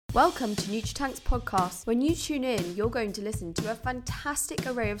Welcome to NutriTank's podcast. When you tune in, you're going to listen to a fantastic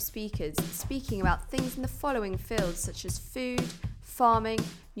array of speakers speaking about things in the following fields such as food, farming,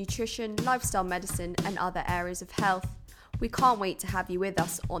 nutrition, lifestyle medicine, and other areas of health. We can't wait to have you with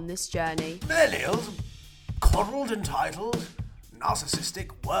us on this journey. Millennials, coddled, entitled, narcissistic,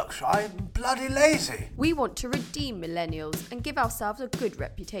 work-shy, and bloody lazy. We want to redeem millennials and give ourselves a good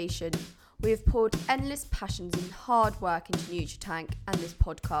reputation. We have poured endless passions and hard work into NutriTank and this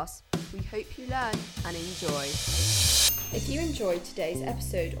podcast. We hope you learn and enjoy. If you enjoyed today's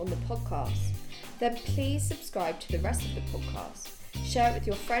episode on the podcast, then please subscribe to the rest of the podcast. Share it with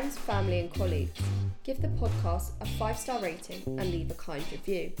your friends, family and colleagues. Give the podcast a 5-star rating and leave a kind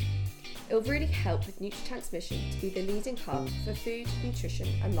review. It will really help with NutriTank's mission to be the leading hub for food, nutrition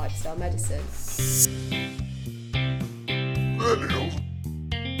and lifestyle medicine. Millennials.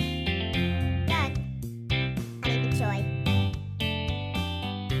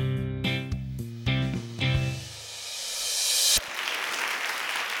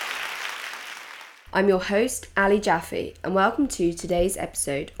 I'm your host, Ali Jaffe, and welcome to today's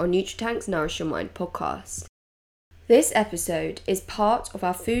episode on NutriTank's Nourish Your Mind podcast. This episode is part of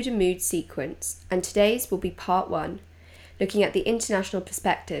our food and mood sequence, and today's will be part 1, looking at the international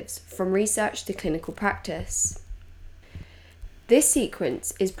perspectives from research to clinical practice. This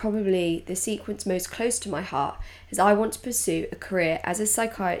sequence is probably the sequence most close to my heart, as I want to pursue a career as a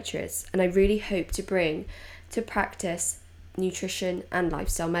psychiatrist, and I really hope to bring to practice nutrition and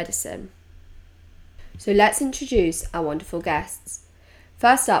lifestyle medicine. So let's introduce our wonderful guests.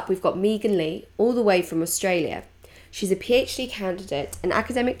 First up, we've got Megan Lee, all the way from Australia. She's a PhD candidate and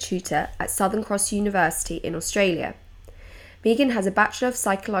academic tutor at Southern Cross University in Australia. Megan has a Bachelor of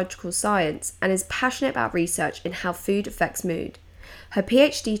Psychological Science and is passionate about research in how food affects mood. Her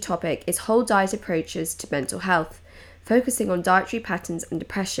PhD topic is whole diet approaches to mental health, focusing on dietary patterns and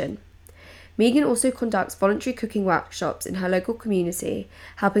depression. Megan also conducts voluntary cooking workshops in her local community,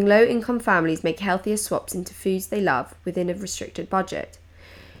 helping low-income families make healthier swaps into foods they love within a restricted budget.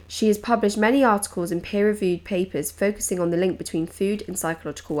 She has published many articles and peer-reviewed papers focusing on the link between food and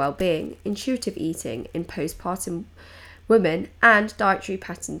psychological well-being, intuitive eating in postpartum women, and dietary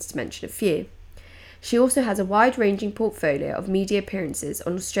patterns, to mention a few. She also has a wide-ranging portfolio of media appearances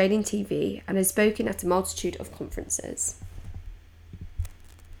on Australian TV and has spoken at a multitude of conferences.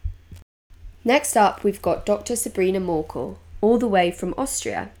 Next up, we've got Dr. Sabrina Morkel, all the way from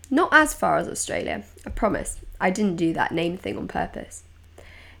Austria. Not as far as Australia, I promise. I didn't do that name thing on purpose.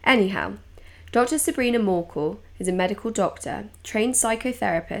 Anyhow, Dr. Sabrina Morkel is a medical doctor, trained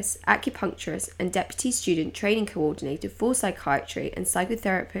psychotherapist, acupuncturist, and deputy student training coordinator for psychiatry and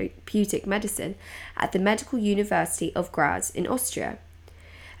psychotherapeutic medicine at the Medical University of Graz in Austria.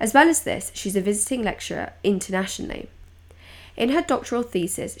 As well as this, she's a visiting lecturer internationally. In her doctoral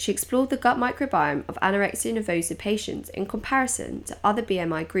thesis, she explored the gut microbiome of anorexia nervosa patients in comparison to other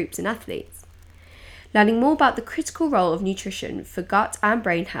BMI groups and athletes. Learning more about the critical role of nutrition for gut and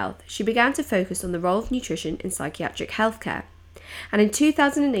brain health, she began to focus on the role of nutrition in psychiatric healthcare. And in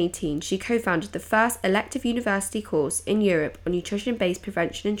 2018, she co-founded the first elective university course in Europe on nutrition-based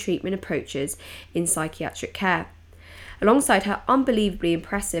prevention and treatment approaches in psychiatric care. Alongside her unbelievably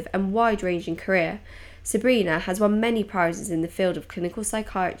impressive and wide-ranging career, Sabrina has won many prizes in the field of clinical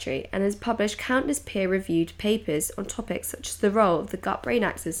psychiatry and has published countless peer-reviewed papers on topics such as the role of the gut-brain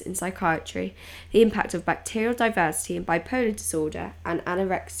axis in psychiatry, the impact of bacterial diversity in bipolar disorder, and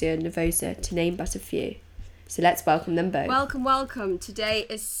anorexia nervosa, to name but a few. So let's welcome them both. Welcome. Today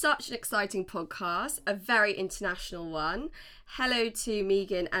is such an exciting podcast, a very international one. Hello to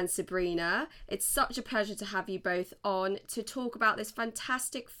Megan and Sabrina. It's such a pleasure to have you both on to talk about this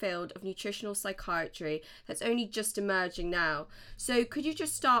fantastic field of nutritional psychiatry that's only just emerging now. So could you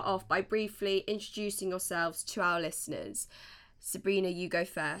just start off by briefly introducing yourselves to our listeners? Sabrina, you go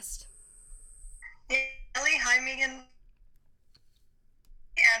first. Ellie, hi Megan.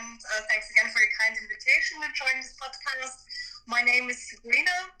 And thanks again for your kind invitation to join this podcast. My name is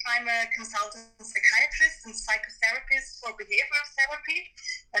Sabrina. I'm a consultant psychiatrist and psychotherapist for behavioral therapy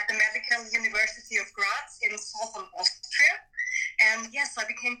at the Medical University of Graz in southern Austria. And yes, I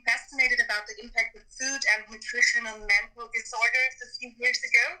became fascinated about the impact of food and nutrition on mental disorders a few years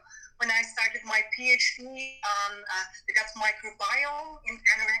ago when I started my PhD on the gut microbiome in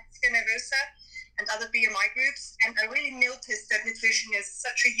anorexia nervosa and other BMI groups, and I really noticed that nutrition is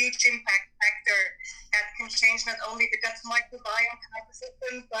such a huge impact factor that can change not only the gut microbiome type of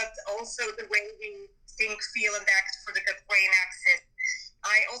system, but also the way we think, feel, and act for the gut-brain axis.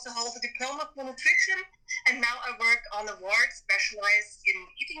 I also hold a diploma for nutrition, and now I work on a ward specialized in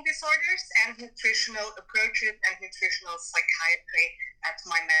eating disorders and nutritional approaches and nutritional psychiatry at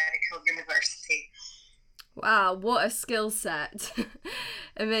my medical university. Wow, what a skill set.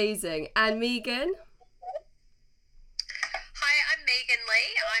 Amazing. And Megan? Hi, I'm Megan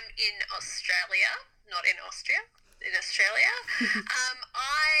Lee. I'm in Australia, not in Austria, in Australia.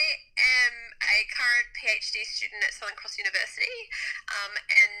 I am a current PhD student at Southern Cross University,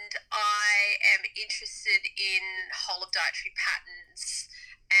 and I am interested in whole of dietary patterns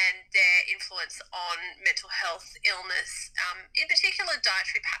and their influence on mental health, illness, in particular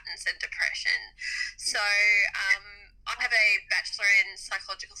dietary patterns and depression. So I have a bachelor in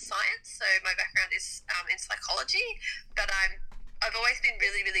psychological science, so my background is in psychology, but I've always been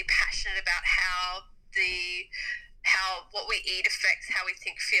really, really passionate about how what we eat affects how we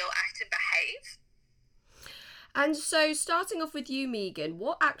think, feel, act, and behave. And so, starting off with you, Megan,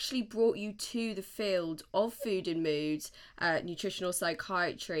 what actually brought you to the field of food and mood, nutritional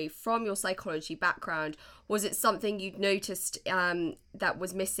psychiatry, from your psychology background? Was it something you'd noticed that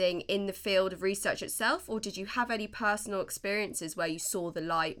was missing in the field of research itself, or did you have any personal experiences where you saw the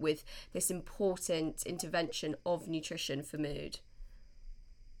light with this important intervention of nutrition for mood?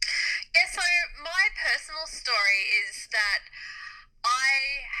 Yeah, so my personal story is that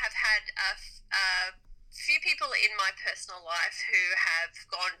I have had a few people in my personal life who have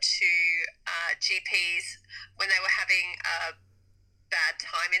gone to GPs when they were having a bad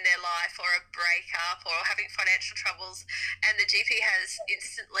time in their life or a breakup or having financial troubles, and the GP has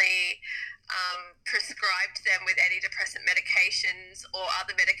instantly prescribed them with antidepressant medications or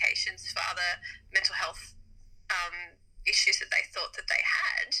other medications for other mental health issues that they thought that they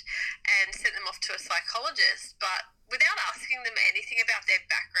had, and sent them off to a psychologist, but without asking them anything about their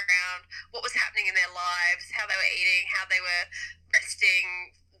background, what was happening in their lives, how they were eating, how they were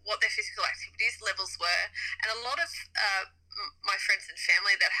resting, what their physical activities levels were. And a lot of my friends and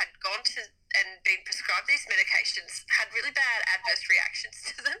family that had gone to and been prescribed these medications had really bad adverse reactions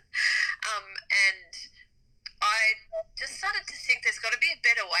to them. And I just started to think there's got to be a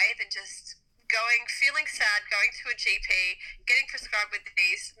better way than just feeling sad, going to a GP, getting prescribed with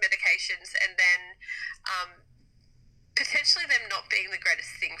these medications, and then potentially them not being the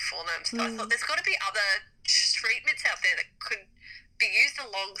greatest thing for them. So I thought there's got to be other treatments out there that could be used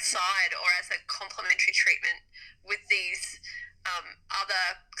alongside or as a complementary treatment with these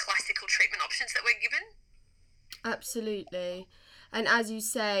other classical treatment options that we're given. Absolutely. And as you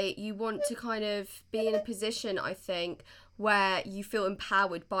say, you want to kind of be in a position, I think, where you feel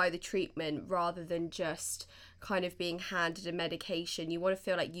empowered by the treatment rather than just kind of being handed a medication. You want to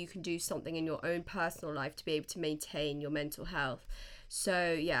feel like you can do something in your own personal life to be able to maintain your mental health. So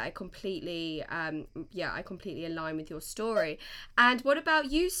I completely align with your story. And what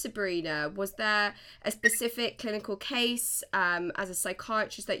about you, Sabrina? Was there a specific clinical case as a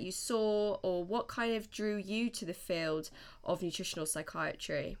psychiatrist that you saw, or what kind of drew you to the field of nutritional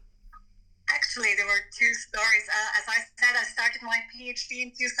psychiatry? Actually, there were two stories. As I said, I started my PhD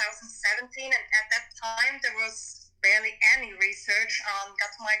in 2017, and at that time there was barely any research on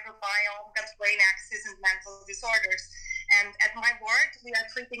gut microbiome, gut-brain axis, and mental disorders. And at my ward, we are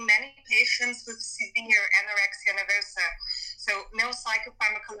treating many patients with severe anorexia nervosa. So no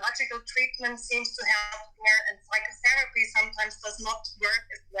psychopharmacological treatment seems to help there, and psychotherapy sometimes does not work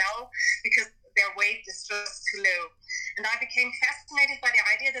as well because their weight is just too low. And I became fascinated by the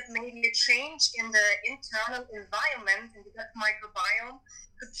idea that maybe a change in the internal environment in the gut microbiome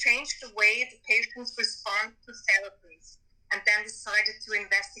could change the way the patients respond to therapies, and then decided to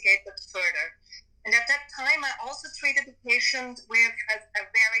investigate that further. And at that time, I also treated a patient with a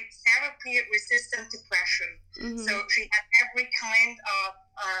very therapy-resistant depression. Mm-hmm. So she had every kind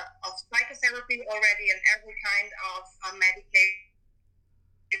of psychotherapy already and every kind of medication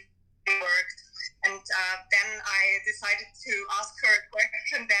worked. And then I decided to ask her a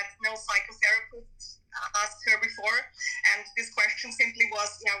question that no psychotherapist asked her before. And this question simply was,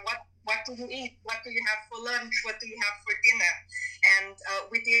 what do you eat? What do you have for lunch? What do you have for dinner? And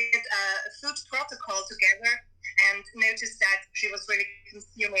we did a food protocol together and noticed that she was really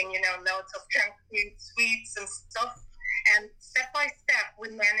consuming, loads of junk food, sweets and stuff. And step by step,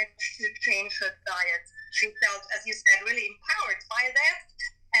 we managed to change her diet. She felt, as you said, really empowered by that.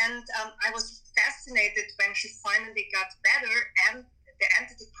 And I was fascinated when she finally got better and the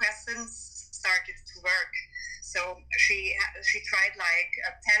antidepressants started to work. So she tried like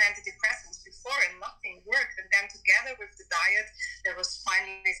 10 antidepressants before and nothing worked. And then together with the diet, there was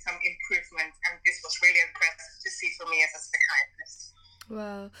finally some improvement. And this was really impressive to see for me as a psychiatrist.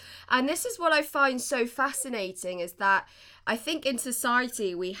 Wow. And this is what I find so fascinating, is that I think in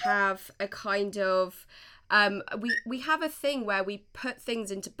society we have a kind of we have a thing where we put things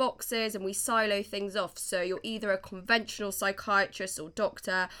into boxes and we silo things off. So you're either a conventional psychiatrist or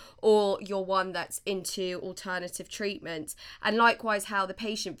doctor, or you're one that's into alternative treatment. And likewise, how the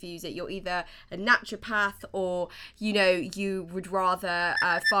patient views it, you're either a naturopath or, you know, you would rather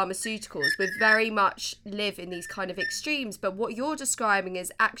pharmaceuticals. We very much live in these kind of extremes. But what you're describing is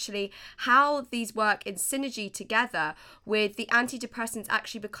actually how these work in synergy together, with the antidepressants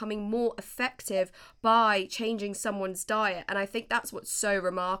actually becoming more effective by changing someone's diet. And I think that's what's so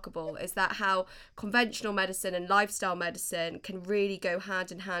remarkable, is that how conventional medicine and lifestyle medicine can really go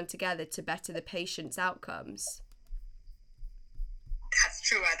hand in hand together to better the patient's outcomes. That's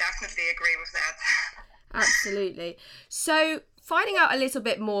true. I definitely agree with that. Absolutely. So finding out a little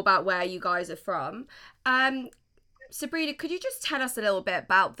bit more about where you guys are from, Sabrina, could you just tell us a little bit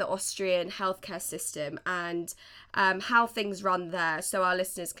about the Austrian healthcare system and how things run there, so our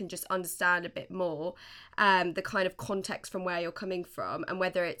listeners can just understand a bit more the kind of context from where you're coming from and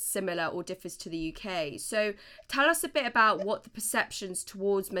whether it's similar or differs to the UK. So tell us a bit about what the perceptions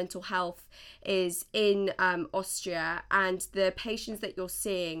towards mental health is in Austria, and the patients that you're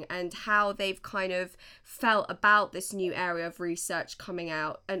seeing and how they've kind of felt about this new area of research coming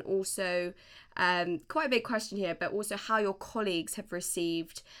out, and also quite a big question here, but also how your colleagues have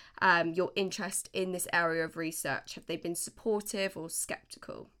received your interest in this area of research. Have they been supportive or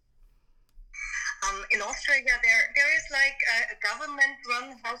skeptical? In Austria, there is like a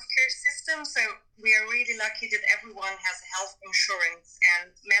government-run healthcare system, so we are really lucky that everyone has health insurance,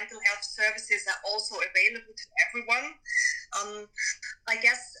 and mental health services are also available to everyone. I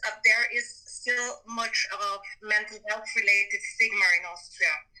guess there is still much of mental health-related stigma in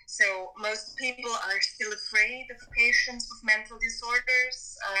Austria. So most people are still afraid of patients with mental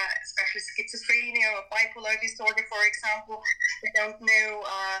disorders, especially schizophrenia or bipolar disorder, for example. They don't know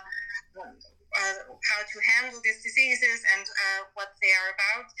how to handle these diseases and what they are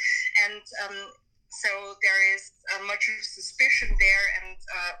about. And so there is much suspicion there and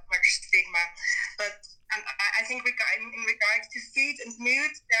much stigma. But I think in regards to food and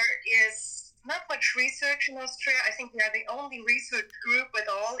mood, there is not much research in Austria. I think we are the only research group at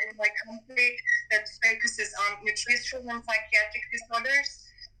all in my country that focuses on nutrition and psychiatric disorders.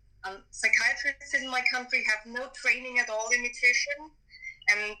 Psychiatrists in my country have no training at all in nutrition.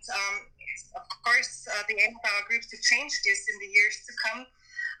 And of course, the aim of our group is to change this in the years to come.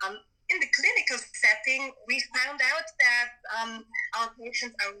 In the clinical setting, we found out that our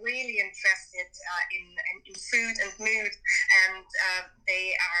patients are really interested in food and mood, and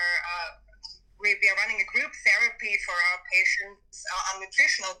they are. We are running a group therapy for our patients on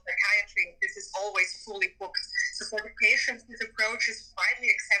nutritional psychiatry. This is always fully booked. So for the patients, this approach is widely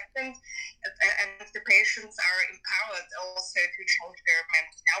accepted, and the patients are empowered also to change their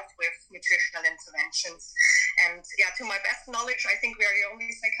mental health with nutritional interventions. And yeah, to my best knowledge, I think we are the only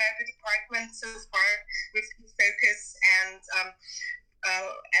psychiatry department so far with this focus. And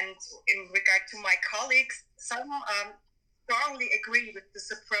in regard to my colleagues, some strongly agree with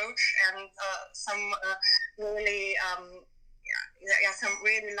this approach, and some really some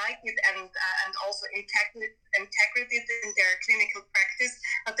really like it and also integrate it in their clinical practice.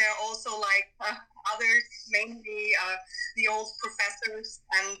 But there are also like others, mainly the old professors,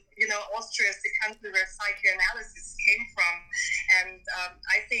 and Austria is the country where psychoanalysis came from, and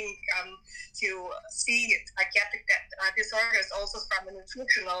I think to see psychiatric disorders also from a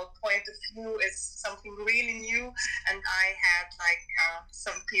nutritional point of view is something really new, and I had like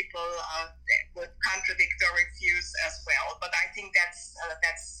some people with contradictory views as well. But I think that's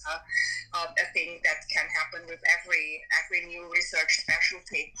a thing that can happen with every new research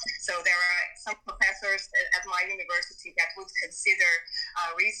specialty. So there are some professors at my university that would consider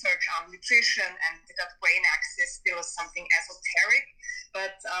research on nutrition and the gut-brain axis still as something esoteric.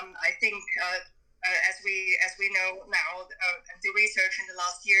 But I think as we know now, the research in the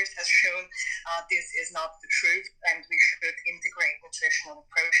last years has shown this is not the truth, and we should integrate nutritional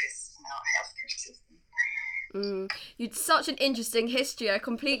approaches in our healthcare system. You'd such an interesting history. I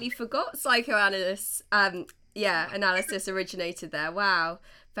completely forgot psychoanalysis. Analysis originated there. Wow.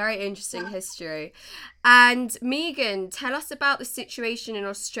 Very interesting history. And Megan, tell us about the situation in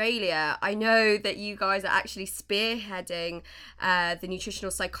Australia. I know that you guys are actually spearheading the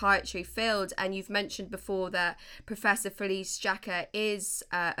nutritional psychiatry field, and you've mentioned before that Professor Felice Jacka is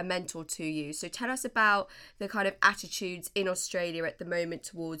a mentor to you. So tell us about the kind of attitudes in Australia at the moment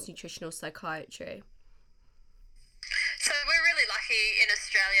towards nutritional psychiatry. So we're really lucky lucky in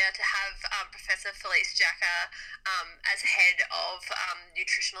Australia to have Professor Felice Jacka as head of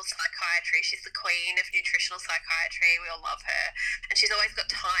nutritional psychiatry. She's the queen of nutritional psychiatry. We all love her. And she's always got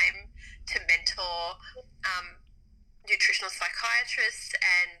time to mentor nutritional psychiatrists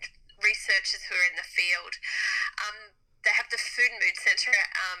and researchers who are in the field. They have the Food and Mood Centre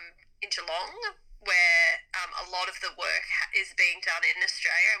in Geelong, where a lot of the work is being done in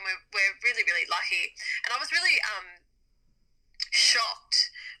Australia, and we're really, really lucky. And I was really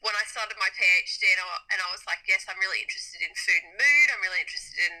shocked when I started my PhD, and I was like, yes, I'm really interested in food and mood. I'm really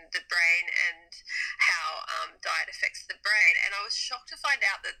interested in the brain and how diet affects the brain. And I was shocked to find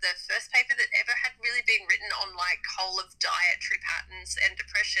out that the first paper that ever had really been written on like whole of dietary patterns and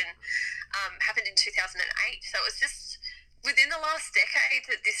depression happened in 2008. So it was just within the last decade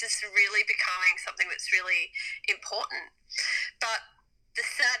that this is really becoming something that's really important. But the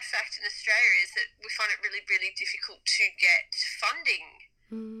sad fact in Australia is that we find it really, really difficult to get funding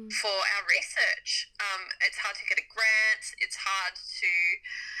for our research. It's hard to get a grant. It's hard to,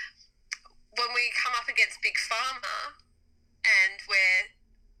 when we come up against big pharma and we're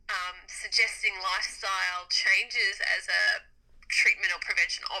suggesting lifestyle changes as a treatment or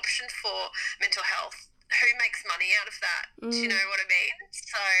prevention option for mental health, who makes money out of that? Do you know what I mean?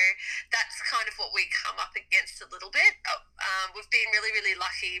 So that's kind of what we come up against a little bit. We've been really, really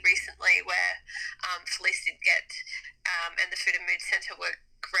lucky recently where Felice did get, and the Food and Mood Centre were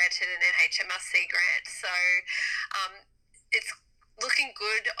granted an NHMRC grant. So it's looking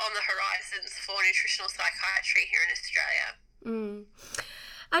good on the horizons for nutritional psychiatry here in Australia.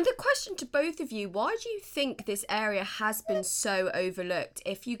 And a question to both of you, why do you think this area has been so overlooked?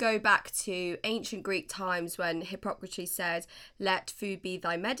 If you go back to ancient Greek times when Hippocrates said, let food be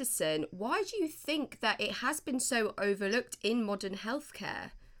thy medicine, why do you think that it has been so overlooked in modern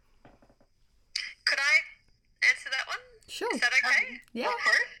healthcare? Could I answer that one? Sure. Is that okay? Yeah.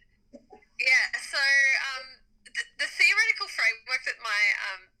 Yeah, so the theoretical framework that my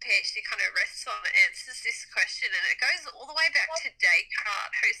PhD kind of rests on answers this question, and it goes all the way back to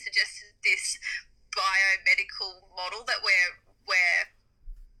Descartes, who suggested this biomedical model that where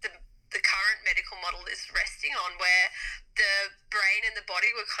the current medical model is resting on, where the brain and the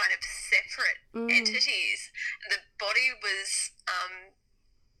body were kind of separate entities. The body was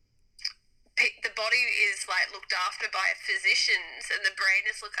the body is like looked after by physicians, and the brain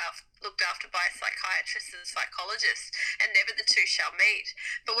is looked after by psychiatrists and psychologists, and never the two shall meet.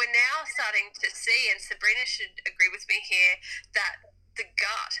 But we're now starting to see, and Sabrina should agree with me here, that the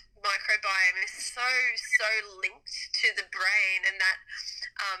gut microbiome is so linked to the brain, and that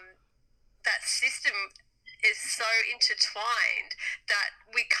that system is so intertwined that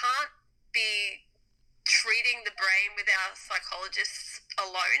we can't be treating the brain with our psychologists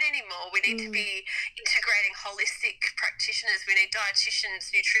alone anymore. We need to be integrating holistic practitioners. We need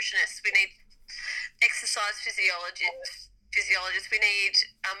dietitians, nutritionists. We need exercise physiologists. We need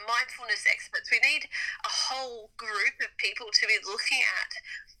mindfulness experts. We need a whole group of people to be looking at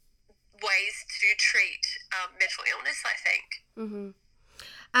ways to treat mental illness, I think.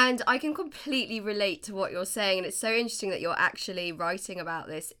 And I can completely relate to what you're saying, and it's so interesting that you're actually writing about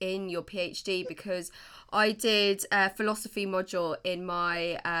this in your PhD, because I did a philosophy module in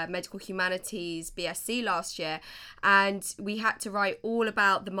my medical humanities BSc last year, and we had to write all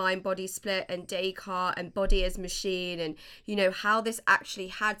about the mind-body split and Descartes and body as machine, and you know how this actually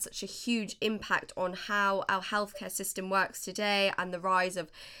had such a huge impact on how our healthcare system works today, and the rise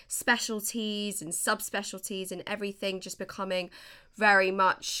of specialties and subspecialties and everything just becoming very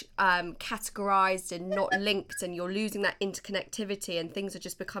much categorized and not linked, and you're losing that interconnectivity, and things are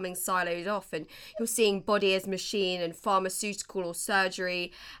just becoming siloed off, and you're seeing body as machine and pharmaceutical or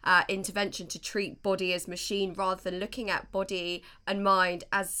surgery intervention to treat body as machine, rather than looking at body and mind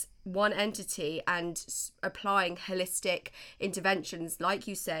as one entity and applying holistic interventions, like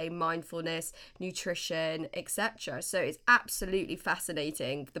you say, mindfulness, nutrition, etc. So it's absolutely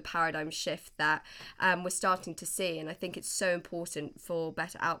fascinating, the paradigm shift that we're starting to see, and I think it's so important for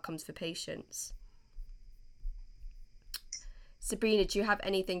better outcomes for patients. Sabrina, do you have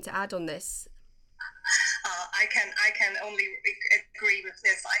anything to add on this? I can only agree with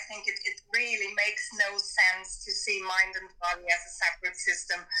this. I think it really makes no sense to see mind and body as a separate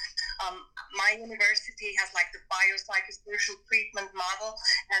system. My university has like the biopsychosocial treatment model,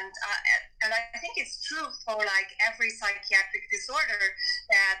 and I think it's true for like every psychiatric disorder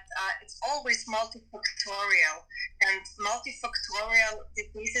that it's always multifactorial, And multifactorial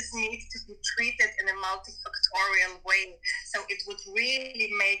diseases need to be treated in a multifactorial way. So it would really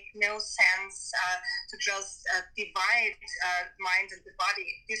make no sense to just divide mind and the body.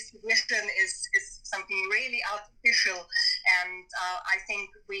 This division is something really artificial, and I think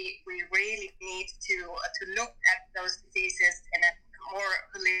we really need to look at those diseases in a more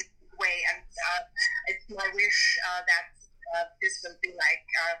holistic way. And it's my wish that this will be like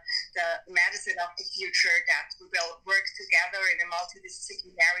the medicine of the future, that we will work together in a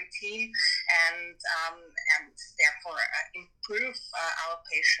multidisciplinary team and therefore improve our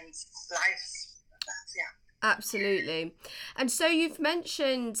patients' lives. Yeah. Absolutely. And so you've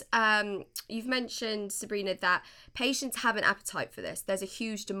mentioned, Sabrina, that patients have an appetite for this. There's a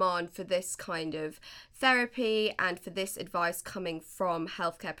huge demand for this kind of therapy and for this advice coming from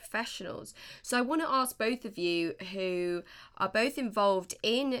healthcare professionals. So I want to ask both of you, who are both involved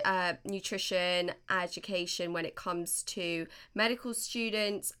in nutrition education when it comes to medical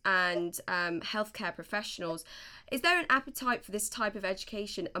students and healthcare professionals, is there an appetite for this type of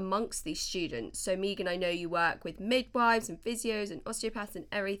education amongst these students? So Megan, I know you work with midwives and physios and osteopaths and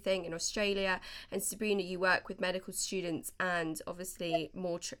everything in Australia, and Sabrina, you work with medical students and obviously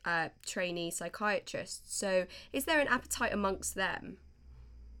more trainee psychiatrists. So is there an appetite amongst them?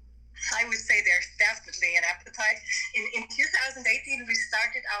 I would say there's definitely an appetite. In 2018, we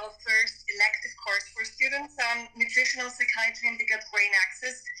started our first elective course for students on nutritional psychiatry and the gut-brain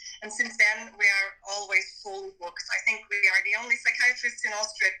axis. And since then, we are always fully booked. I think we are the only psychiatrists in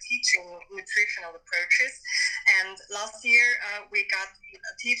Austria teaching nutritional approaches. And last year, we got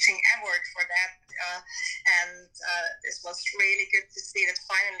a teaching award for that. This was really good to see that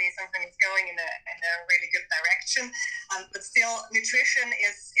finally something is going in a really good direction. But still, nutrition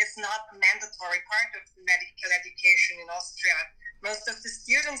is not a mandatory part of the medical education in Austria. Most of the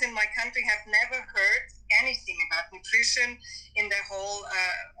students in my country have never heard anything about nutrition in their whole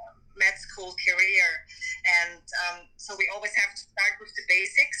med school career. And so we always have to start with the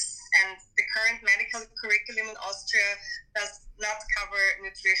basics. And the current medical curriculum in Austria does not cover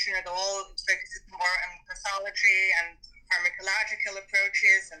nutrition at all. It focuses more on pathology and pharmacological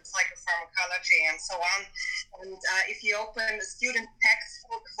approaches and psychopharmacology and so on. And if you open a student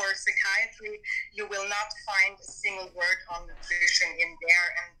textbook for psychiatry, you will not find a single word on nutrition in there.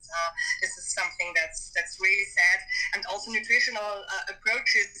 And this is something that's really sad. And also nutritional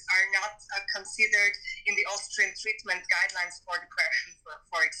approaches are not considered in the Austrian treatment guidelines for depression,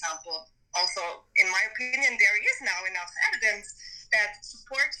 for example. Also, in my opinion, there is now enough evidence that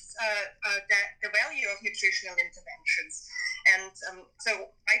supports the value of nutritional interventions. And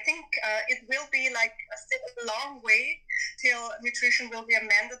so I think it will be like still a long way till nutrition will be a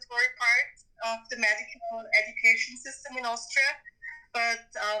mandatory part of the medical education system in Austria. But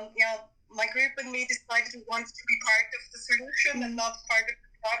my group and me decided we wanted to be part of the solution and not part of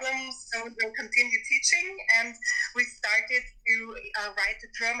the problem, so we will continue teaching, and we started to write a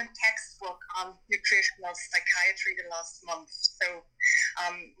German textbook on nutritional psychiatry the last month. So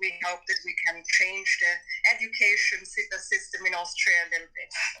we hope that we can change the education system in Austria a little bit.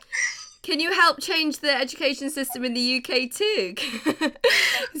 Can you help change the education system in the UK too?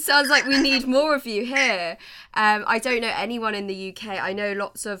 Sounds like we need more of you here. I don't know anyone in the UK. I know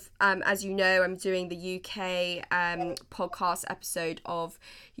lots of, as you know, I'm doing the UK podcast episode of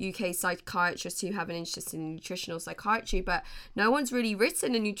UK psychiatrists who have an interest in nutritional psychiatry, but no one's really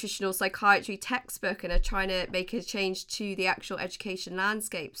written a nutritional psychiatry textbook and are trying to make a change to the actual education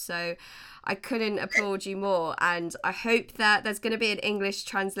landscape. So I couldn't applaud you more, and I hope that there's going to be an English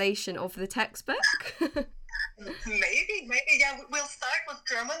translation of the textbook. Maybe, yeah, we'll start with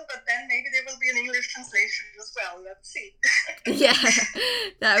German, but then maybe there will be an English translation as well. Let's see. Yeah,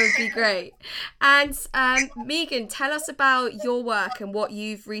 that would be great. And Megan, tell us about your work and what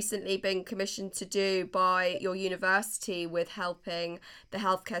you've recently been commissioned to do by your university with helping the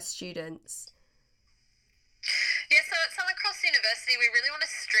healthcare students. Yeah, so at Southern Cross University, we really want to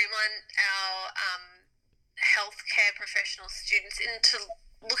streamline our healthcare professional students into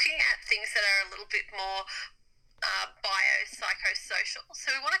looking at things that are a little bit more biopsychosocial. So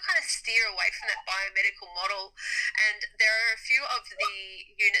we want to kind of steer away from that biomedical model, and there are a few of the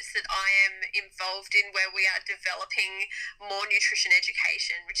units that I am involved in where we are developing more nutrition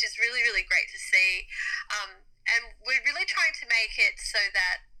education, which is really, really great to see. And we're really trying to make it so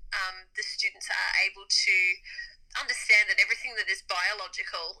that the students are able to understand that everything that is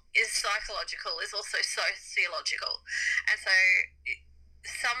biological is psychological, is also sociological. And so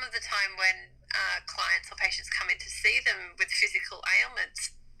some of the time when clients or patients come in to see them with physical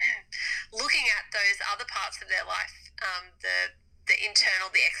ailments, looking at those other parts of their life, the internal,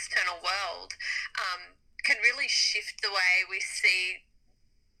 the external world, can really shift the way we see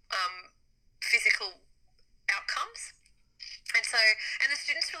physical outcomes. And the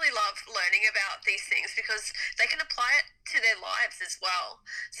students really love learning about these things because they can apply it to their lives as well.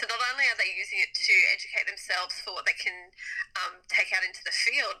 So not only are they using it to educate themselves for what they can take out into the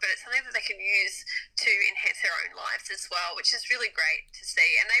field, but it's something that they can use to enhance their own lives as well, which is really great to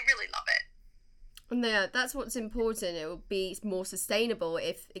see, and they really love it. And that's what's important. It will be more sustainable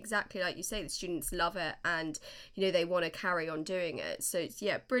if, exactly like you say, the students love it and, you know, they want to carry on doing it. So it's,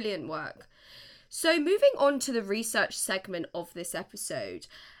 yeah, brilliant work. So moving on to the research segment of this episode,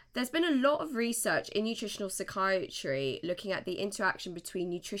 there's been a lot of research in nutritional psychiatry looking at the interaction between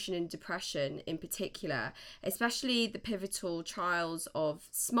nutrition and depression in particular, especially the pivotal trials of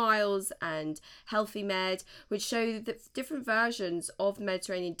SMILES and Healthy Med, which show that different versions of the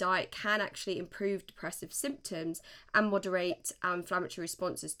Mediterranean diet can actually improve depressive symptoms and moderate inflammatory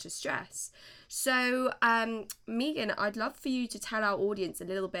responses to stress. So, Megan, I'd love for you to tell our audience a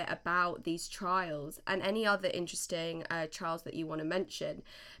little bit about these trials and any other interesting trials that you want to mention.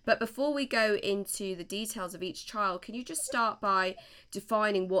 But before we go into the details of each trial, can you just start by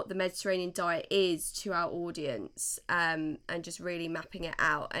defining what the Mediterranean diet is to our audience, and just really mapping it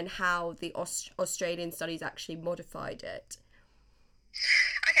out and how the Australian studies actually modified it?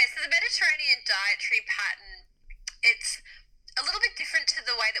 Okay, so the Mediterranean dietary pattern, it's a little bit different to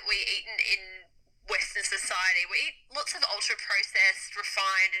the way that we eat in Western society. We eat lots of ultra-processed,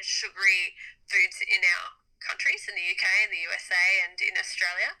 refined and sugary foods in our countries, in the UK and the USA and in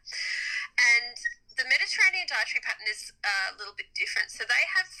Australia. And the Mediterranean dietary pattern is a little bit different. So they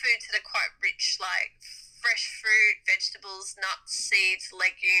have foods that are quite rich, like fresh fruit, vegetables, nuts, seeds,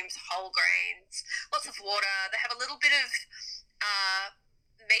 legumes, whole grains, lots of water. They have a little bit of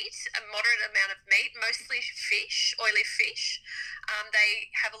meat, a moderate amount of meat, mostly fish, oily fish. They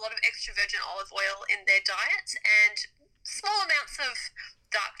have a lot of extra virgin olive oil in their diets and small amounts of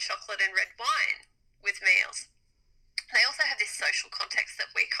dark chocolate and red wine with meals. They also have this social context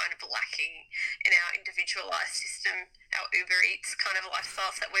that we're kind of lacking in our individualised system, our Uber Eats kind of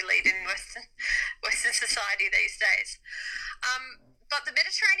lifestyles that we lead in Western society these days. But the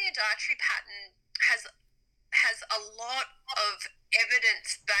Mediterranean dietary pattern has a lot of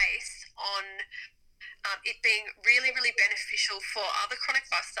evidence based on it being really, really beneficial for other chronic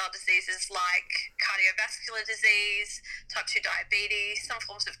lifestyle diseases like cardiovascular disease, type 2 diabetes, some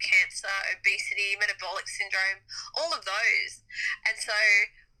forms of cancer, obesity, metabolic syndrome, all of those. And so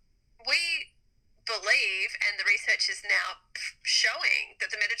we believe, and the research is now showing,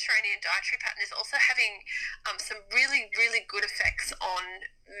 that the Mediterranean dietary pattern is also having some really, really good effects on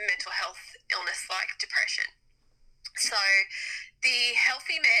mental health illness like depression. So the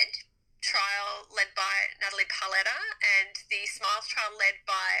Healthy Med trial led by Natalie Paletta and the SMILES trial led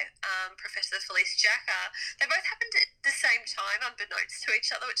by Professor Felice Jacka, they both happened at the same time, unbeknownst to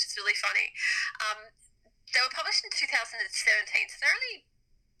each other, which is really funny. They were published in 2017, so they're only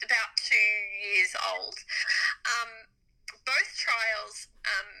about 2 years old. Both trials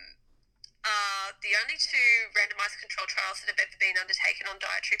are the only two randomised control trials that have ever been undertaken on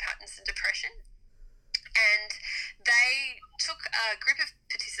dietary patterns and depression. And they took a group of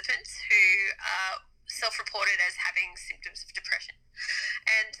participants who self-reported as having symptoms of depression,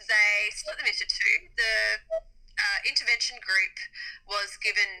 and they split them into two. The intervention group was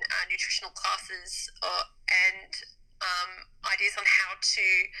given nutritional classes and ideas on how to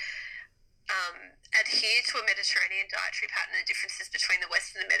adhere to a Mediterranean dietary pattern, the differences between the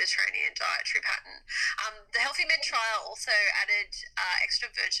Western and Mediterranean dietary pattern. The Healthy Med trial also added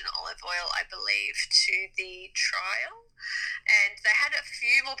extra virgin olive oil, I believe, to the trial. And they had a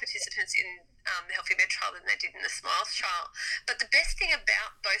few more participants in the Healthy Med trial than they did in the SMILES trial. But the best thing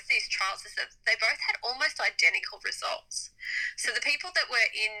about both these trials is that they both had almost identical results. So the people that were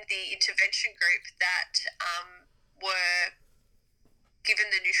in the intervention group that were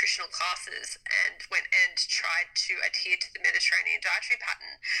given the nutritional classes and went and tried to adhere to the Mediterranean dietary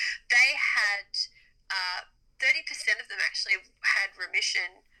pattern, they had 30% of them actually had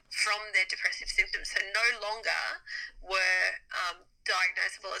remission from their depressive symptoms, so no longer were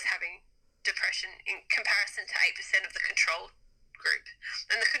diagnosable as having depression in comparison to 8% of the control group.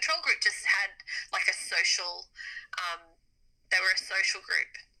 And the control group just had like a social, they were a social group.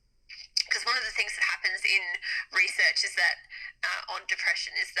 Because one of the things that happens in research is that on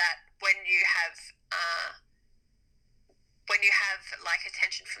depression is that when you have like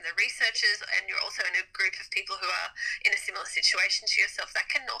attention from the researchers and you're also in a group of people who are in a similar situation to yourself,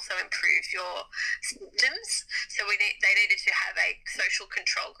 that can also improve your symptoms. So they needed to have a social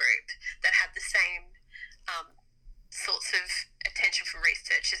control group that had the same sorts of attention from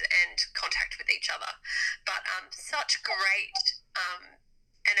researchers and contact with each other. But such great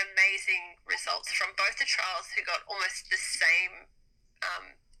and amazing results from both the trials, who got almost the same,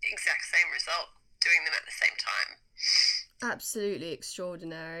 exact same result, doing them at the same time. Absolutely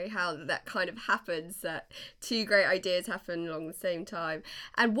extraordinary how that kind of happens, that two great ideas happen along the same time.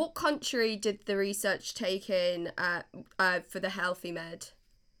 And what country did the research take in for the Healthy Med?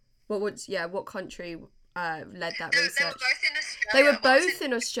 What country led that research? They were both in Australia. They were both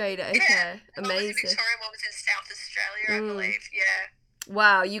in Australia. Okay, yeah. Amazing. One was in Victoria, one was in South Australia, I believe. Yeah.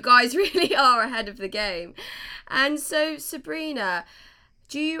 Wow, you guys really are ahead of the game. And so, Sabrina,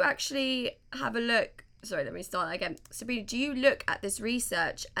 do you actually have a look? Sorry, let me start that again. Sabrina, do you look at this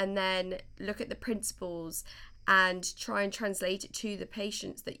research and then look at the principles and try and translate it to the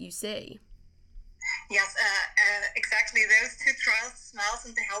patients that you see? Yes, exactly. Those two trials, SMILES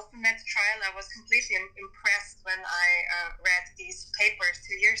and the Healthy Med trial, I was completely impressed when I read these papers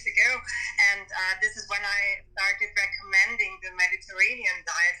 2 years ago. And this is when I started recommending the Mediterranean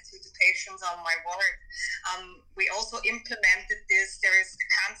diet to the patients on my ward. We also implemented this. There is a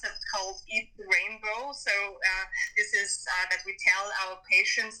concept called Eat the Rainbow. So this is that we tell our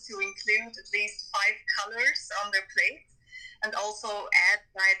patients to include at least 5 colors on their plate, and also add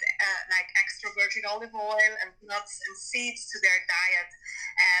like extra virgin olive oil and nuts and seeds to their diet.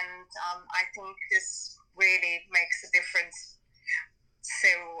 And I think this really makes a difference. So,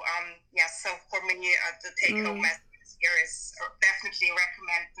 so for me, the take-home message here is definitely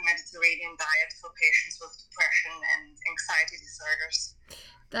recommend the Mediterranean diet for patients with depression and anxiety disorders.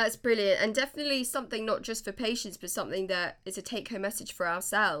 That's brilliant, and definitely something not just for patients, but something that is a take-home message for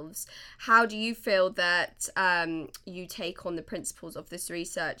ourselves. How do you feel that you take on the principles of this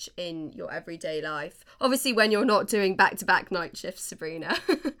research in your everyday life? Obviously, when you're not doing back-to-back night shifts, Sabrina.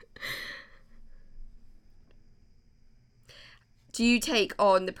 Do you take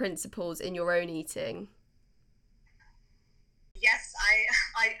on the principles in your own eating? Yes,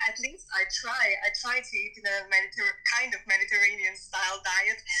 I at least I try. I try to eat in a kind of Mediterranean style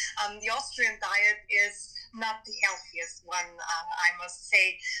diet. The Austrian diet is not the healthiest one, I must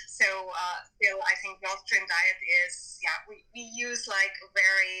say. So still, I think the Austrian diet is, we use like a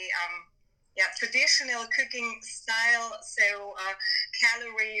very traditional cooking style. So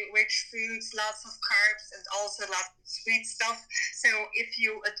calorie-rich foods, lots of carbs, and also lots of sweet stuff. So if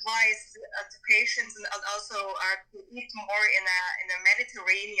you advise the patients and also to eat more in a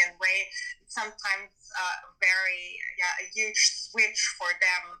Mediterranean way, it's sometimes a huge switch for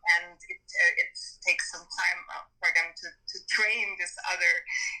them, and it takes some time for them to train this other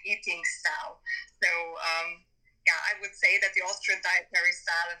eating style. So I would say that the Austrian dietary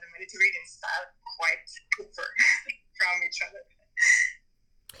style and the Mediterranean style quite differ from each other.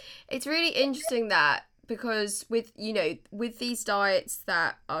 It's really interesting that, because with these diets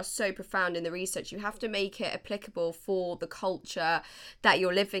that are so profound in the research, you have to make it applicable for the culture that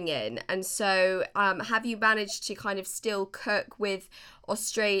you're living in. And so have you managed to kind of still cook with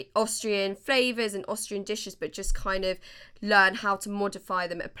Austrian flavors and Austrian dishes, but just kind of learn how to modify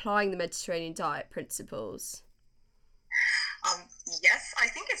them, applying the Mediterranean diet principles? Yes, I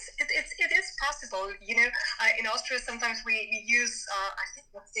think it is possible. In Austria, sometimes we use, I think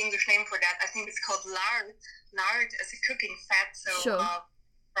what's the English name for that? I think it's called lard. Lard as a cooking fat, so sure.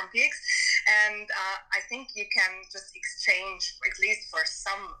 From pigs. And I think you can just exchange, at least for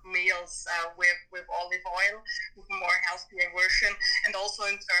some meals, with olive oil, with a more healthier version, and also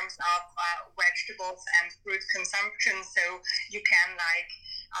in terms of vegetables and fruit consumption. So you can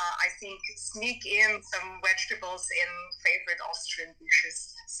I think sneak in some vegetables in favorite Austrian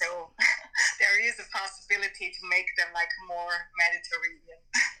dishes. So there is a possibility to make them more Mediterranean.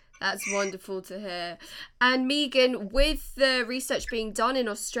 That's wonderful to hear. And Megan, with the research being done in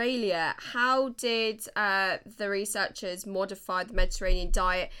Australia, how did the researchers modify the Mediterranean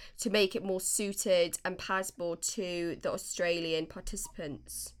diet to make it more suited and palatable to the Australian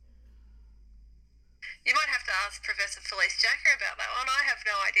participants? You might have to ask Professor Felice Jacka about that one. I have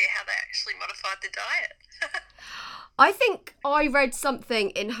no idea how they actually modified the diet. I think I read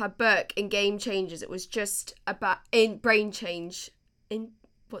something in her book, in Game Changers. It was just about Brain Change.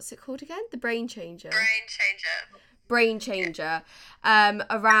 What's it called again? The Brain Changer. Brain Changer.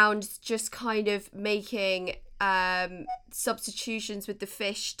 Around just kind of making substitutions with the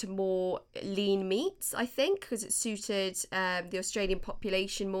fish to more lean meats, I think, because it suited the Australian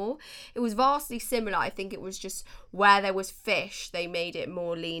population more. It was vastly similar. I think it was just where there was fish, they made it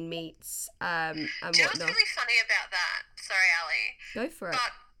more lean meats and Do you know whatnot. what's really funny about that? Sorry, Ali. Go for it.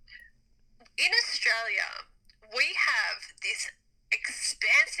 But in Australia, we have this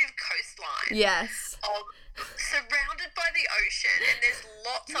expansive coastline. Yes. Surrounded by the ocean, and there's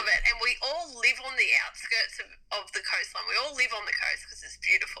lots of it, and we all live on the outskirts of the coastline. We all live on the coast because it's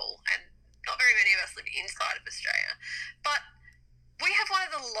beautiful, and not very many of us live inside of Australia. But we have one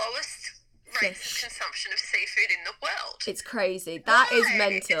of the lowest rates of consumption of seafood in the world. It's crazy. That is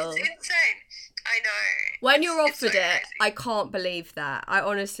mental. It's insane. I know. When you're offered so it, crazy. I can't believe that. I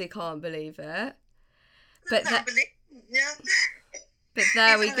honestly can't believe it. But but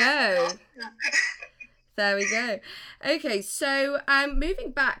there we go. There we go. Okay, so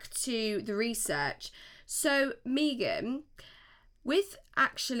moving back to the research. So Megan, with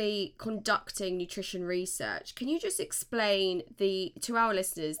actually conducting nutrition research, can you just explain to our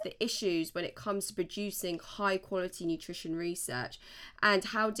listeners the issues when it comes to producing high quality nutrition research and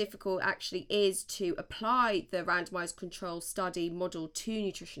how difficult it actually is to apply the randomized control study model to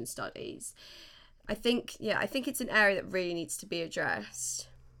nutrition studies? I think it's an area that really needs to be addressed.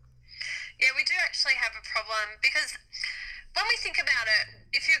 Yeah, we do actually have a problem because when we think about it,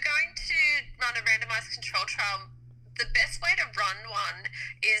 if you're going to run a randomized control trial, the best way to run one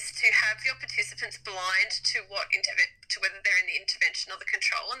is to have your participants blind to whether they're in the intervention or the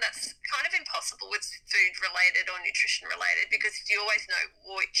control, and that's kind of impossible with food related or nutrition related because you always know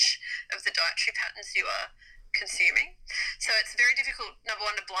which of the dietary patterns you are consuming. So it's very difficult, number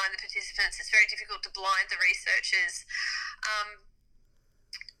one, to blind the participants. It's very difficult to blind the researchers.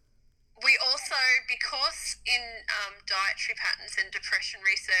 We also, because in dietary patterns and depression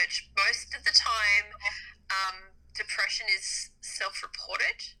research, most of the time depression is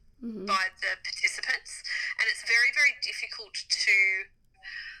self-reported by the participants, and it's very, very difficult to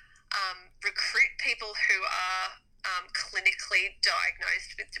recruit people who are clinically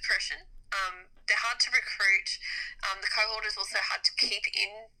diagnosed with depression. They're hard to recruit. The cohort is also hard to keep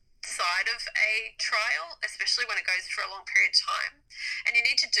inside of a trial, especially when it goes for a long period of time. And you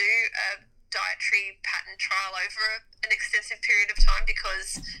need to do a dietary pattern trial over an extensive period of time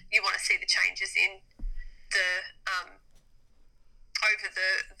because you want to see the changes in the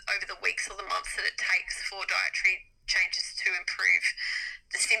over the weeks or the months that it takes for dietary changes to improve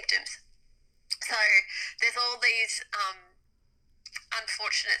the symptoms. So there's all these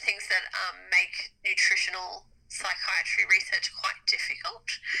unfortunate things that make nutritional psychiatry research quite difficult,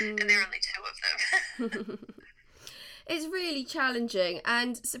 and there are only two of them. It's really challenging.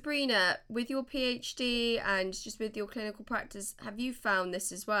 And Sabrina, with your PhD and just with your clinical practice, have you found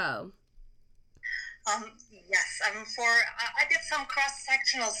this as well? Yes, I did some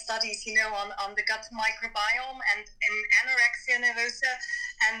cross-sectional studies, on the gut microbiome and in anorexia nervosa,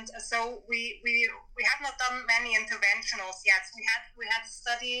 and so we have not done many interventionals yet. We had a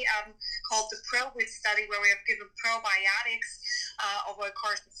study called the ProWIT study where we have given probiotics over a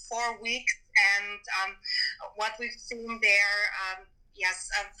course of 4 weeks, and what we've seen there,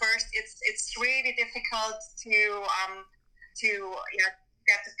 first it's really difficult to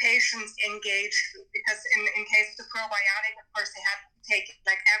get the patients engaged because in case of the probiotic, of course, they had to take it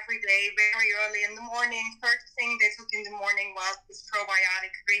like every day, very early in the morning. First thing they took in the morning was this probiotic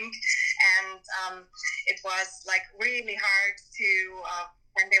drink, and it was like really hard to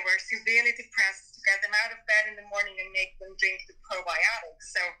when they were severely depressed, to get them out of bed in the morning and make them drink the probiotics.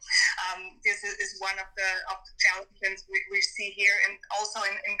 So this is one of the challenges we see here, and also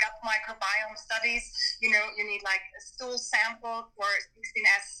in gut microbiome studies, you need like a stool sample for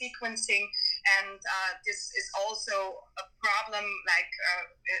 16S sequencing, and this is also a problem, like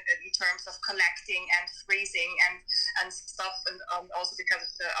in terms of collecting and freezing and stuff, and also because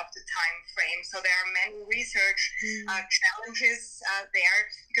of the time frame. So there are many research challenges there,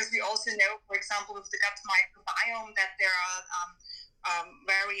 because we also know, for example, with the gut microbiome, that there are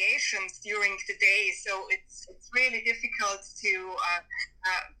variations during the day. So it's really difficult to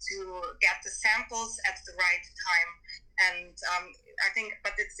get the samples at the right time. And I think,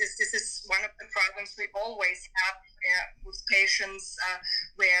 but this is one of the problems we always have with patients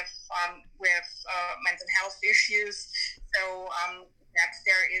with mental health issues. So that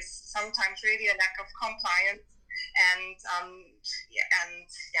there is sometimes really a lack of compliance, and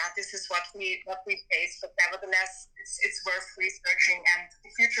this is what we face. But nevertheless, it's worth researching, and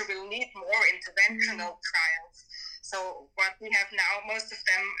the future will need more interventional trials. So what we have now, most of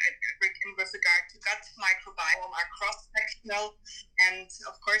them with regard to gut microbiome, are cross-sectional, and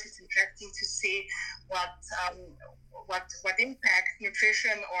of course it's interesting to see what impact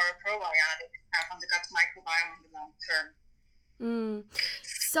nutrition or probiotics have on the gut microbiome in the long term.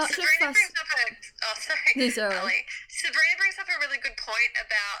 Sabrina brings up Sabrina brings up a really good point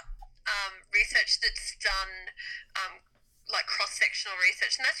about research that's done like cross-sectional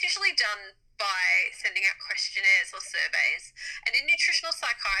research, and that's usually done by sending out questionnaires or surveys. And in nutritional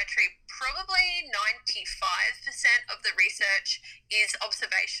psychiatry, probably 95% of the research is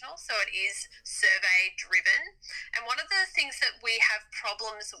observational, so it is survey driven. And one of the things that we have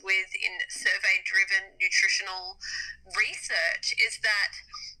problems with in survey driven nutritional research is that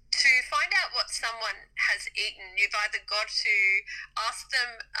to find out what someone has eaten, you've either got to ask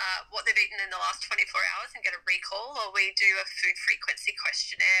them what they've eaten in the last 24 hours and get a recall, or we do a food frequency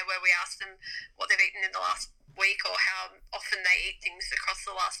questionnaire where we ask them what they've eaten in the last week or how often they eat things across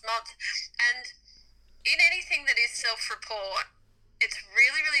the last month. And in anything that is self-report, it's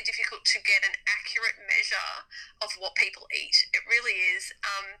really, really difficult to get an accurate measure of what people eat. It really is.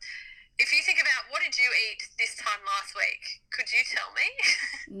 If you think about what did you eat this time last week, could you tell me?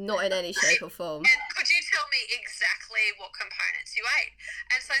 Not in any shape or form. And could you tell me exactly what components you ate?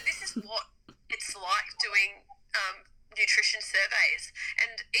 And so this is what it's like doing nutrition surveys.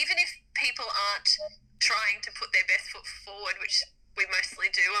 And even if people aren't trying to put their best foot forward, which we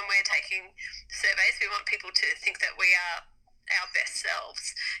mostly do when we're taking surveys, we want people to think that we are our best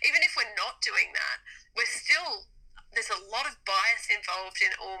selves. Even if we're not doing that, there's a lot of bias involved in,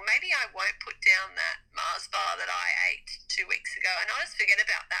 or maybe I won't put down that Mars bar that I ate 2 weeks ago and I'll just forget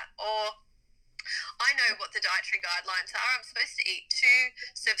about that. Or I know what the dietary guidelines are. I'm supposed to eat 2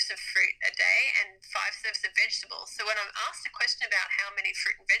 serves of fruit a day and 5 serves of vegetables. So when I'm asked a question about how many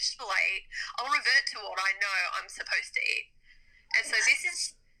fruit and vegetable I eat, I'll revert to what I know I'm supposed to eat. And so this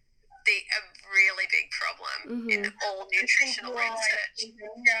is a really big problem in all nutritional research.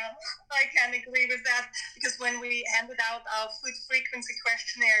 Yeah, I can agree with that, because when we handed out our food frequency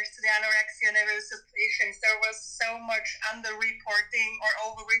questionnaires to the anorexia nervosa patients, there was so much under-reporting or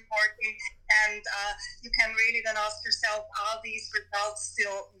over-reporting, and you can really then ask yourself, are these results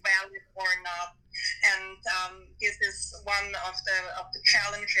still valid or not? And this is one of the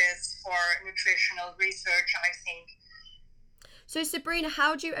challenges for nutritional research, I think. So Sabrina,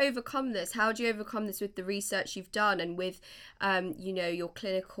 how do you overcome this? How do you overcome this with the research you've done and with, your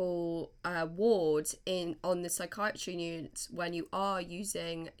clinical ward on the psychiatry units when you are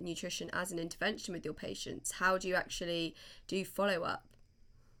using nutrition as an intervention with your patients? How do you actually do follow-up?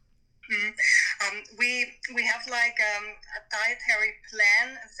 We have like a dietary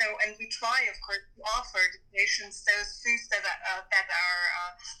plan, and we try, of course, to offer the patients those foods that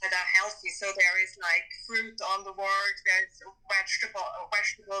are healthy. So there is like fruit on the ward, there's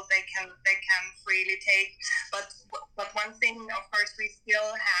vegetables they can freely take. But one thing, of course, we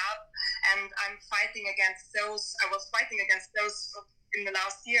still have, and I was fighting against those in the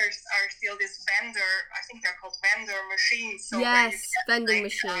last years, are still this vendor, I think they're called vendor machines. So yes, vending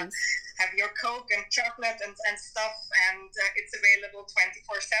machines. Have your Coke and chocolate and stuff, and it's available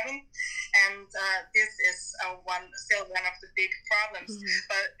 24/7. And this is still one of the big problems,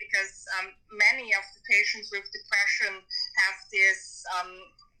 but because many of the patients with depression have this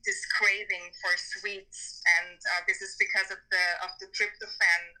craving for sweets, and this is because of the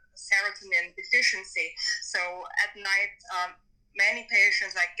tryptophan serotonin deficiency. So at night, many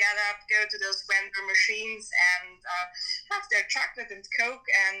patients get up, go to those vendor machines, and have their chocolate and Coke,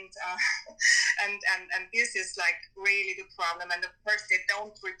 and this is really the problem. And of course, they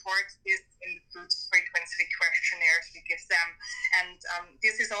don't report this in the food frequency questionnaires we give them. And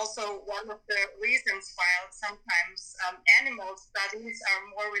this is also one of the reasons why sometimes animal studies are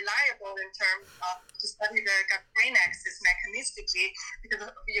more reliable in terms of to study the gut-brain axis mechanistically, because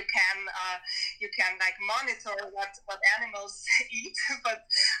you can monitor what animals eat, but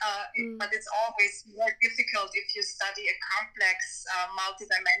it's always more difficult if you study a complex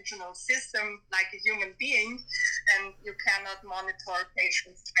multidimensional system like a human being, and you cannot monitor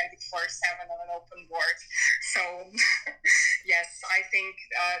patients 24/7 on an open ward. So yes, I think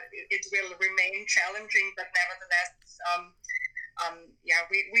it will remain challenging, but nevertheless,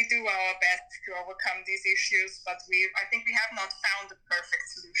 we do our best to overcome these issues, but I think we have not found a perfect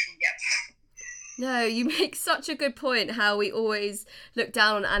solution yet. No, you make such a good point, how we always look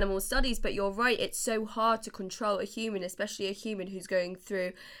down on animal studies, but you're right, it's so hard to control a human, especially a human who's going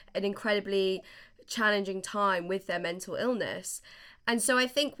through an incredibly challenging time with their mental illness. And so I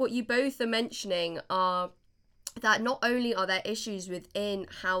think what you both are mentioning are that not only are there issues within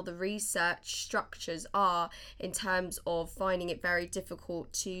how the research structures are in terms of finding it very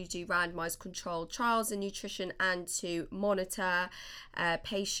difficult to do randomized controlled trials in nutrition and to monitor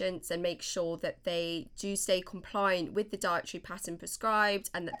patients and make sure that they do stay compliant with the dietary pattern prescribed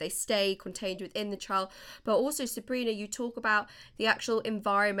and that they stay contained within the trial, but also, Sabrina, you talk about the actual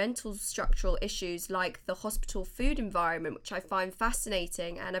environmental structural issues like the hospital food environment, which I find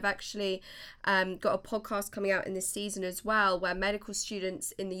fascinating. And I've actually got a podcast coming out out in this season as well, where medical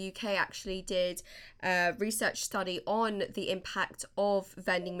students in the UK actually did a research study on the impact of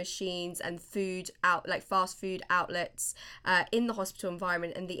vending machines and fast food outlets in the hospital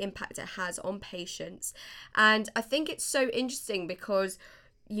environment and the impact it has on patients. And I think it's so interesting because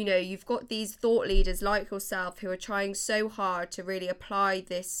you've got these thought leaders like yourself who are trying so hard to really apply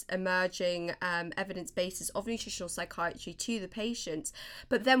this emerging evidence basis of nutritional psychiatry to the patients.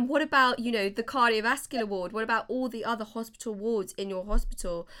 But then what about, the cardiovascular ward? What about all the other hospital wards in your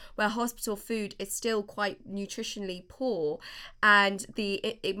hospital where hospital food is still quite nutritionally poor, and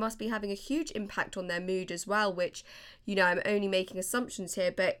it must be having a huge impact on their mood as well, which, I'm only making assumptions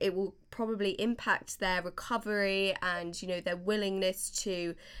here, but it will probably impact their recovery and their willingness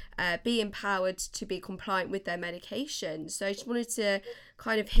to be empowered to be compliant with their medication. So I just wanted to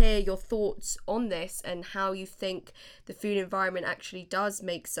kind of hear your thoughts on this and how you think the food environment actually does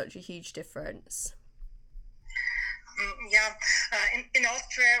make such a huge difference. In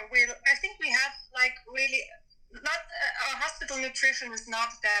Austria, I think we have really not our hospital nutrition is not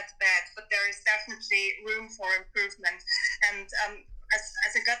that bad, but there is definitely room for improvement. And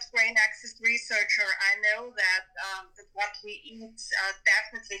as a gut-brain axis researcher, I know that what we eat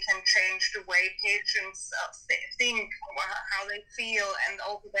definitely can change the way patients think, how they feel, and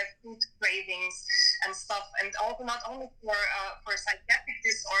also their food cravings and stuff. And also not only for psychiatric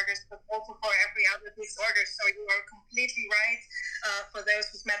disorders, but also for every other disorder. So you are completely right. For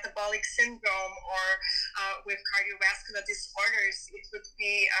those with metabolic syndrome or with cardiovascular disorders, it would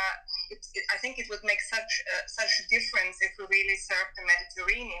be. I think it would make such a difference if we really serve the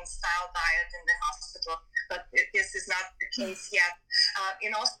Mediterranean style diet in the hospital, but this is not the case yet.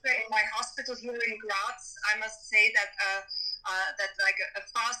 In Austria, in my hospital here in Graz, I must say that a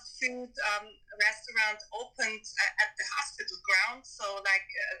fast food restaurant opened at the hospital ground. So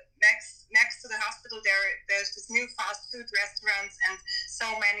next to the hospital, there's this new fast food restaurants, and so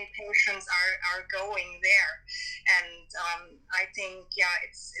many patients are going there. And I think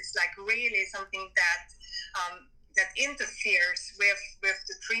it's really something that interferes with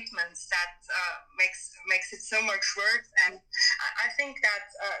the treatments that makes it so much worse. And I think that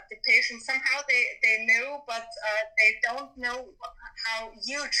the patients somehow they know, but they don't know how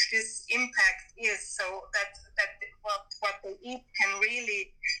huge this impact is. So that what they eat can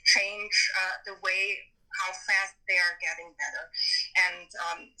really change the way how fast they are getting better. And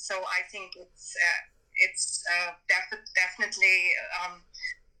so I think it's definitely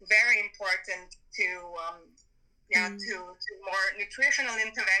very important to more nutritional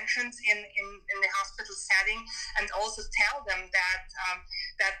interventions in the hospital setting, and also tell them that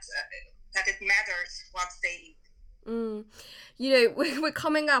it matters what they eat. We're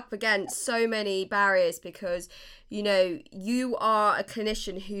coming up against so many barriers because you are a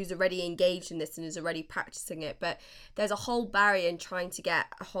clinician who's already engaged in this and is already practicing it, but there's a whole barrier in trying to get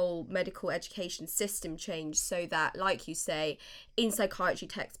a whole medical education system changed so that, like you say, in psychiatry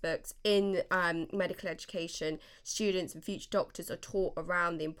textbooks, in medical education, students and future doctors are taught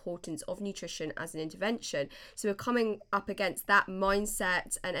around the importance of nutrition as an intervention. So we're coming up against that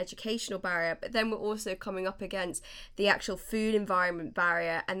mindset and educational barrier, but then we're also coming up against the actual food environment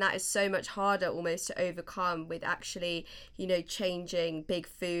barrier, and that is so much harder almost to overcome with actually changing big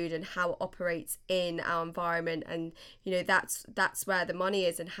food and how it operates in our environment. And that's where the money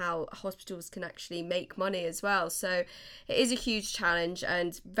is and how hospitals can actually make money as well. So it is a huge challenge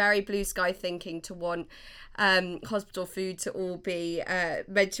and very blue sky thinking to want hospital food to all be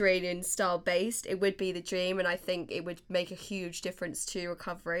Mediterranean style based. It would be the dream, and I think it would make a huge difference to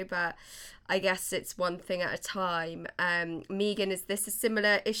recovery, but I guess it's one thing at a time. Megan, is this a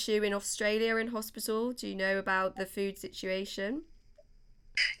similar issue in Australia in hospital? Do you know about the food situation?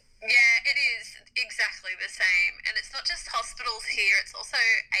 Yeah, it is exactly the same. And it's not just hospitals here, it's also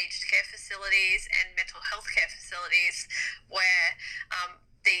aged care facilities and mental health care facilities where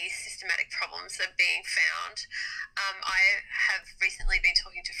these systematic problems are being found. I have recently been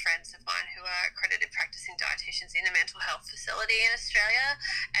talking to friends of mine who are accredited practicing dietitians in a mental health facility in Australia,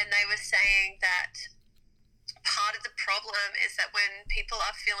 and they were saying that part of the problem is that when people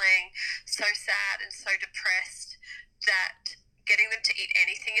are feeling so sad and so depressed that getting them to eat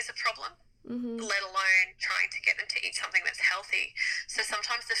anything is a problem, let alone trying to get them to eat something that's healthy. So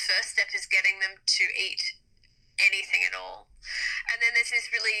sometimes the first step is getting them to eat anything at all. And then there's this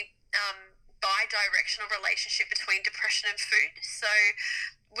really bi-directional relationship between depression and food. So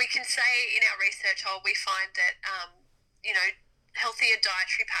we can say in our research, we find that, healthier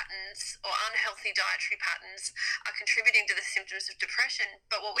dietary patterns or unhealthy dietary patterns are contributing to the symptoms of depression.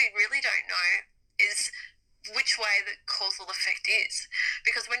 But what we really don't know is which way the causal effect is.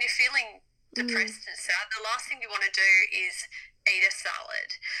 Because when you're feeling depressed and sad, the last thing you want to do is eat a salad.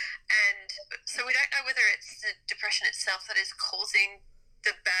 And so we don't know whether it's the depression itself that is causing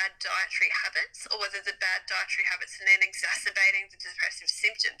the bad dietary habits, or whether the bad dietary habits are then exacerbating the depressive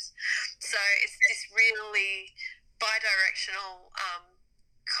symptoms. So it's this really bi-directional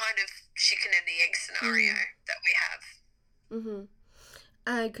kind of chicken and the egg scenario that we have.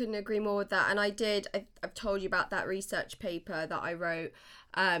 I couldn't agree more with that. And I've told you about that research paper that I wrote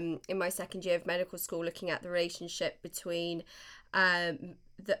in my second year of medical school, looking at the relationship between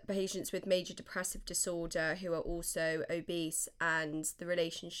the patients with major depressive disorder who are also obese and the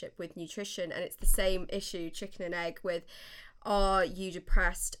relationship with nutrition. And it's the same issue, chicken and egg, with are you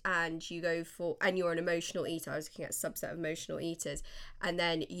depressed and you're an emotional eater. I was looking at a subset of emotional eaters, and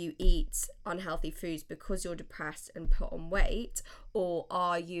then you eat unhealthy foods because you're depressed and put on weight, or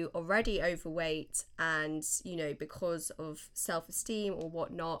are you already overweight and because of self-esteem or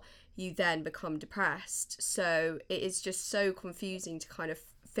whatnot you then become depressed. So it is just so confusing to kind of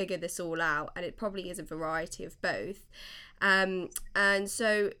figure this all out, and it probably is a variety of both. And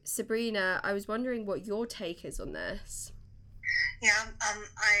so Sabrina, I was wondering what your take is on this. Yeah,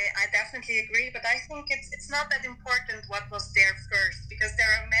 I definitely agree, but I think it's not that important what was there first, because there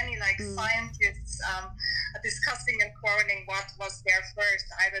are many scientists discussing and quarreling what was there first,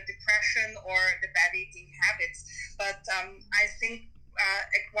 either depression or the bad eating habits. But I think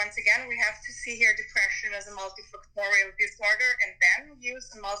once again we have to see here depression as a multifactorial disorder, and then use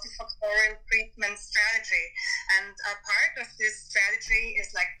a multifactorial treatment strategy. And part of this strategy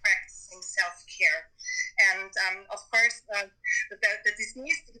is like practicing self-care. And of course, the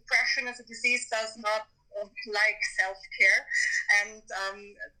disease, the depression as a disease, does not like self-care, and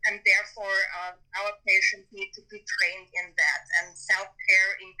therefore our patients need to be trained in that. And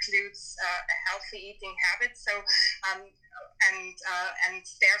self-care includes a healthy eating habit. So, and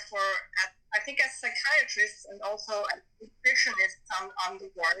therefore, I think as psychiatrists and also as nutritionists on the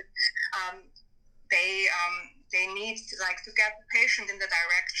ward, they need to get the patient in the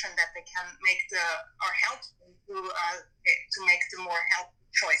direction that they can help them to make the more healthy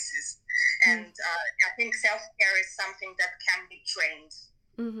choices. And I think self-care is something that can be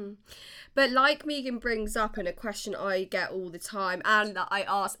trained. But like Megan brings up, in a question I get all the time and that I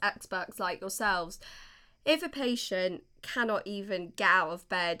ask experts like yourselves, if a patient cannot even get out of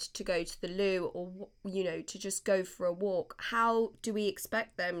bed to go to the loo, or to just go for a walk, how do we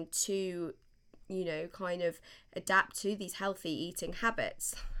expect them to kind of adapt to these healthy eating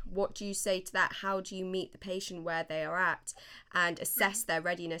habits? What do you say to that? How do you meet the patient where they are at and assess their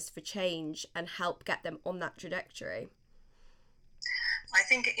readiness for change and help get them on that trajectory? I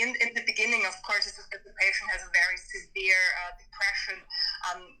think in the beginning, of course, if the patient has a very severe depression,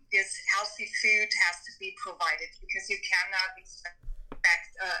 this healthy food has to be provided, because you cannot expect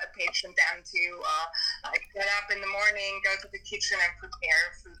a patient then to get up in the morning, go to the kitchen and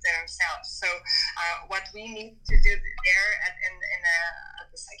prepare food themselves. So what we need to do there in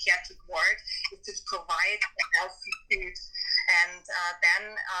the psychiatric ward is to provide a healthy food, and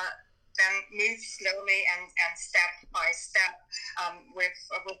then move slowly and step by step with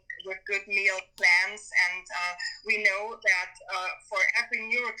good meal plans. And we know that for every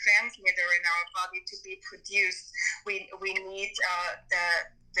neurotransmitter in our body to be produced, we need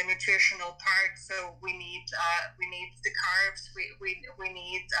the nutritional part. So we need the carbs. We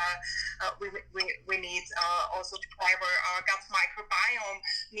need also fiber. Our gut microbiome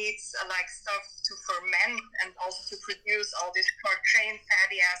needs stuff to ferment and also to produce all these short chain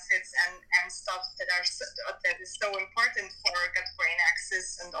fatty acids and stuff that is so important for gut-brain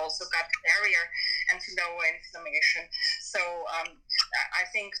axis and also gut barrier, and to lower inflammation. So I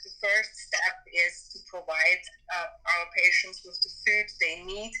think the first step is to provide our patients with the food they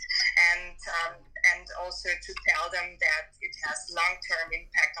need, and also to tell them that it has long-term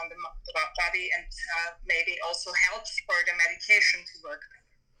impact on the body, and maybe also helps for the medication to work.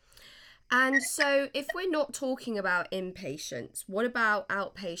 And so if we're not talking about inpatients, what about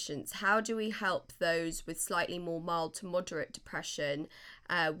outpatients? How do we help those with slightly more mild to moderate depression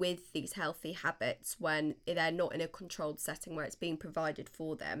with these healthy habits when they're not in a controlled setting where it's being provided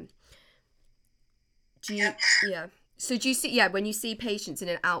for them? So do you see, when you see patients in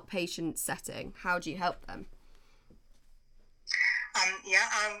an outpatient setting, how do you help them?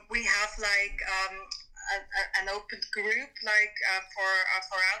 We have an open group for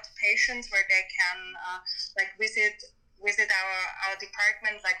outpatients where they can visit our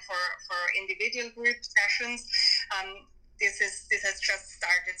department for individual group sessions. This has just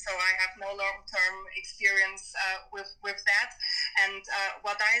started, so I have no long-term experience with that. And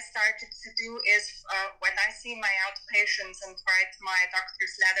what I started to do is when I see my outpatients and write my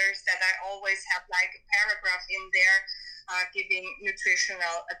doctor's letters, that I always have like a paragraph in there giving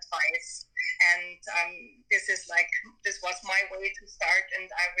nutritional advice. And this was my way to start, and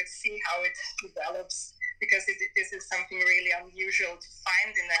I will see how it develops, because this is something really unusual to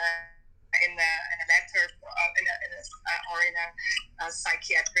find in a letter or in a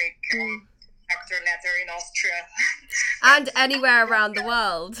psychiatric doctor letter in Austria. And anywhere around the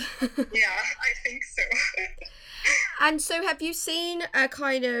world. Yeah, I think so. And so have you seen a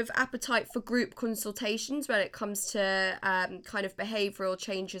kind of appetite for group consultations when it comes to kind of behavioural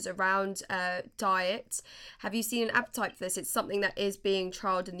changes around diet? Have you seen an appetite for this? It's something that is being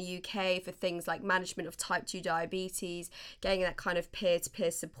trialled in the UK for things like management of type 2 diabetes, getting that kind of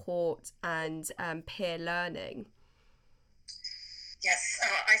peer-to-peer support and peer learning. Yes,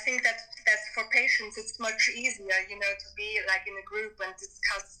 I think that's for patients, it's much easier, to be like in a group and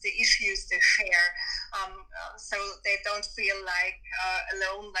discuss the issues they share, so they don't feel like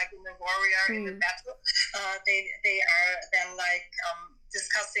alone, like in a warrior in a battle. They are then like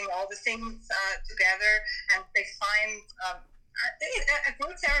discussing all the things together, and they find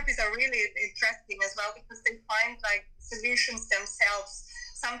group therapies are really interesting as well, because they find like solutions themselves.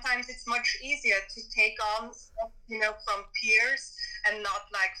 Sometimes it's much easier to take on stuff, from peers, and not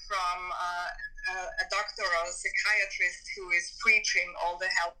like from a doctor or a psychiatrist who is preaching all the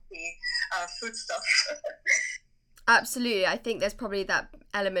healthy food stuff. Absolutely. I think there's probably that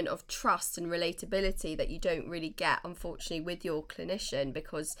element of trust and relatability that you don't really get, unfortunately, with your clinician,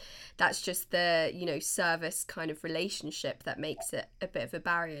 because that's just the, service kind of relationship that makes it a bit of a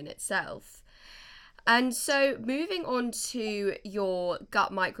barrier in itself. And so moving on to your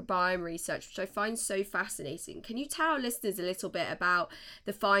gut microbiome research, which I find so fascinating, can you tell our listeners a little bit about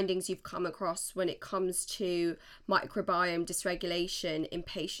the findings you've come across when it comes to microbiome dysregulation in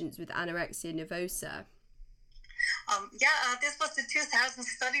patients with anorexia nervosa? This was the 2000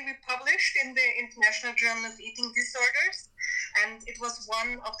 study we published in the International Journal of Eating Disorders, and it was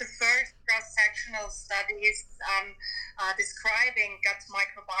one of the first cross-sectional studies describing gut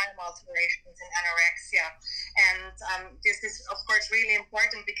microbiome alterations in anorexia. And this is, of course, really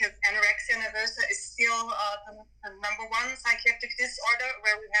important, because anorexia nervosa is still the number one psychiatric disorder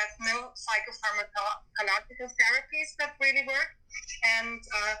where we have no psychopharmacological therapies that really work, and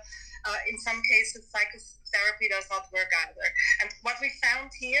in some cases psychotherapy does not work either. And what we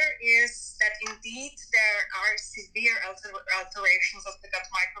found here is that indeed there are severe alterations of the gut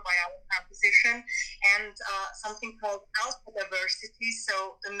microbiome composition, and something called alpha diversity.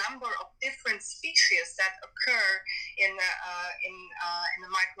 So the number of different species that occur in a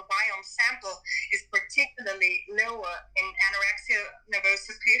microbiome sample is particularly lower in anorexia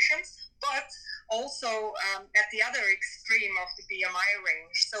nervosa patients, but also at the other extreme of the BMI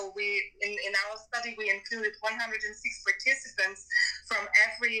range. So in our study, we included 106 participants from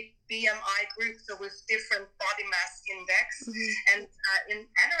every BMI group, so with different body mass index. And in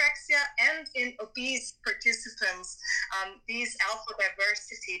anorexia and in obese participants, these alpha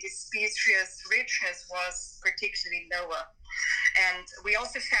diversity, this species richness was particularly lower. And we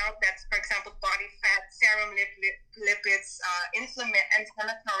also found that, for example, body fat, serum lipids,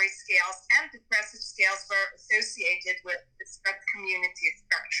 inflammatory scales, and depressive scales were associated with the gut community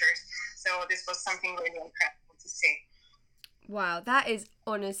structures. So this was something really incredible to see. Wow, that is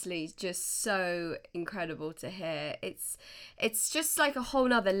honestly just so incredible to hear. It's just like a whole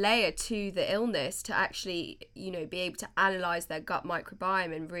nother layer to the illness to actually, be able to analyze their gut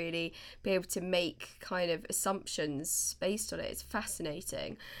microbiome and really be able to make kind of assumptions based on it. It's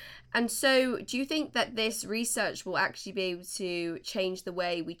fascinating. And so do you think that this research will actually be able to change the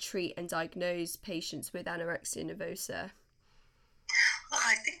way we treat and diagnose patients with anorexia nervosa?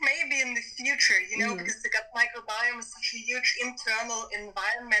 I think maybe in the future, because the gut microbiome is such a huge internal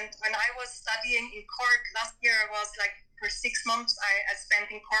environment. When I was studying in Cork last year, I was like, for 6 months, I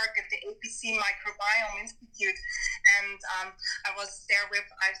spent in Cork at the APC Microbiome Institute, and I was there with,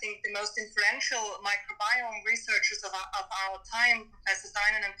 I think, the most influential microbiome researchers of our time, Professor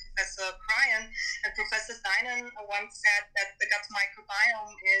Dinan and Professor Cryan. And Professor Dinan once said that the gut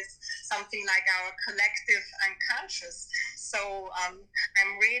microbiome is something like our collective unconscious. So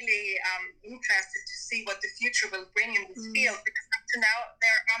I'm really interested to see what the future will bring in this field, because up to now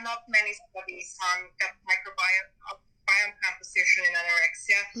there are not many studies on gut microbiome composition in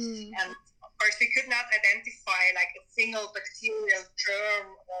anorexia, and of course we could not identify like a single bacterial germ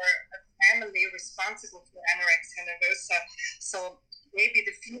or a family responsible for anorexia nervosa. So maybe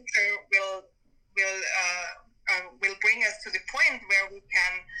the future will bring us to the point where we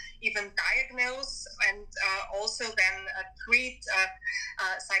can even diagnose and also then treat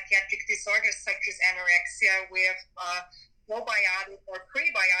psychiatric disorders such as anorexia with probiotic or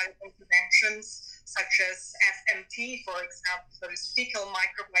prebiotic interventions such as FMT, for example. So this fecal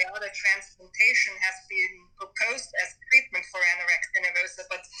microbiota transplantation has been proposed as treatment for anorexia nervosa,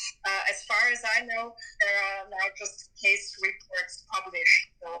 but as far as I know, there are now just case reports published.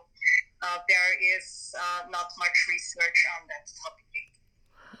 So there is not much research on that topic.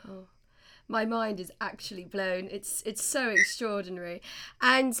 Oh, my mind is actually blown. It's so extraordinary.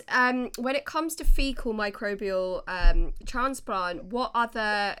 And when it comes to fecal microbial transplant, what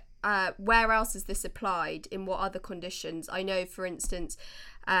other where else is this applied? In what other conditions? I know, for instance,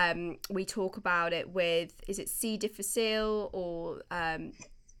 we talk about it with, is it C. difficile or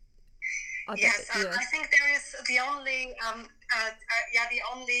yes, I think there is the only the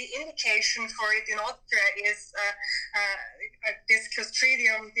only indication for it in Austria is this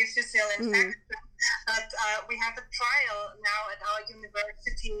Clostridium difficile infection. But we have a trial now at our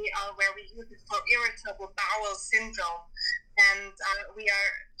university where we use it for irritable bowel syndrome. And we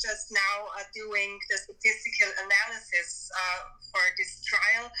are just now doing the statistical analysis for this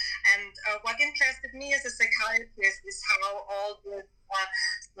trial. And what interested me as a psychiatrist is how all the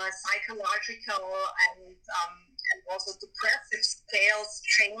psychological and also depressive scales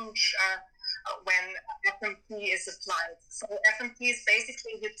change when FMT is applied. So FMT is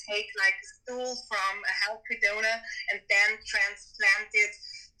basically you take like a stool from a healthy donor and then transplant it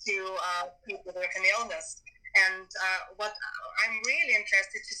to people with an illness. And what I'm really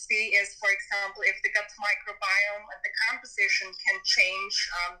interested to see is, for example, if the gut microbiome and the composition can change,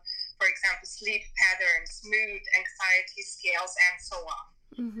 for example, sleep patterns, mood, anxiety scales, and so on.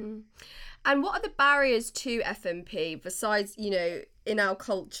 Mm-hmm. And what are the barriers to FMP besides, you know, in our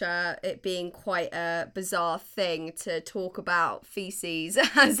culture, it being quite a bizarre thing to talk about feces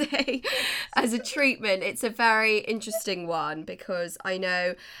as a treatment? It's a very interesting one because I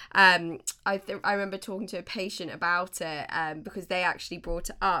know I remember talking to a patient about it because they actually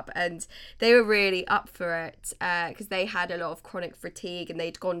brought it up and they were really up for it because they had a lot of chronic fatigue and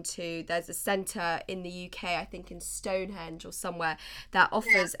they'd gone to, there's a centre in the UK, I think in Stonehenge or somewhere, that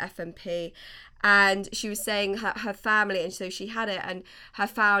offers FMP. And she was saying her family, and so she had it, and her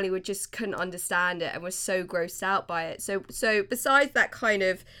family just couldn't understand it and was so grossed out by it. So besides that kind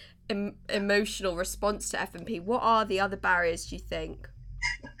of emotional response to FMP, what are the other barriers, do you think?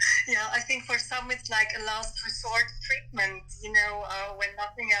 Yeah, I think for some it's like a last resort treatment, you know, when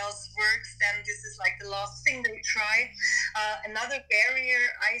nothing else works, then this is like the last thing they try. Another barrier,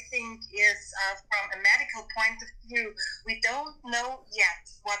 I think, is from a medical point of view, we don't know yet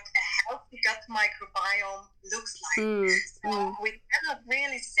what a healthy gut microbiome looks like. So we cannot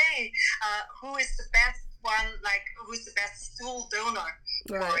really say who is the best one, like who's the best stool donor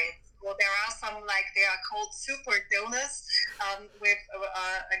for it. Well, there are some, like, they are called super donors with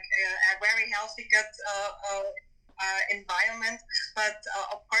a very healthy gut environment. But,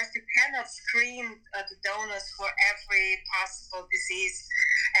 of course, you cannot screen the donors for every possible disease.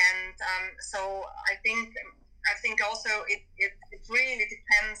 And so I think also it really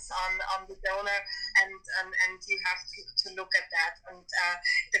depends on the donor, and you have to look at that. And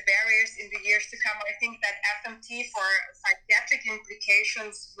the barriers in the years to come, I think that FMT for psychiatric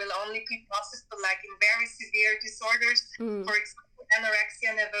implications will only be possible like in very severe disorders, for example,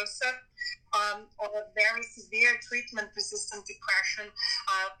 anorexia nervosa, or very severe treatment-resistant depression,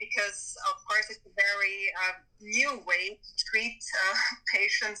 because, of course, it's a very new way to treat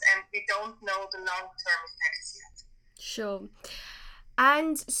patients, and we don't know the long-term effects yet. Sure.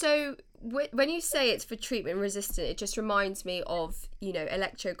 And so when you say it's for treatment resistant, it just reminds me of, you know,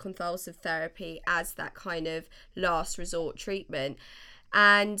 electroconvulsive therapy as that kind of last resort treatment.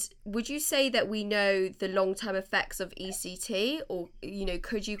 And would you say that we know the long-term effects of ECT, or, you know,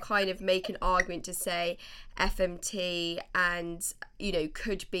 could you kind of make an argument to say FMT and, you know,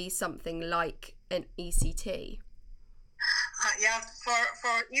 could be something like an ECT?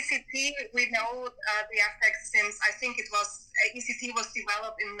 For ECT, we know the effects since, I think it was, ECT was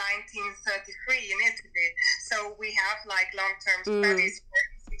developed in 1933 in Italy. So we have like long-term studies for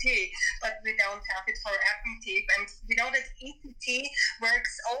ECT, but we don't have it for FMT. And we know that ECT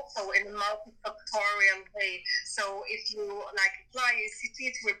works also in a multifactorial way. So if you like apply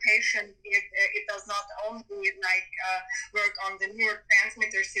ECT to a patient, it does not only like work on the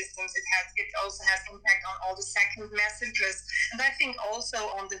neurotransmitter systems, it also has impact on all the second messages, and I think also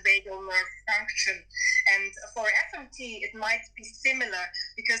on the vagal nerve function. And for FMT, it might be similar,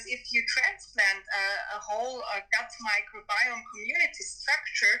 because if you transplant a whole gut microbiome community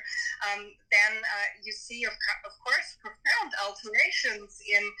structure, then you see, of course, profound alterations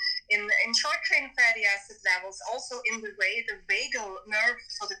in short-chain fatty acid levels, also in the way the vagal nerve,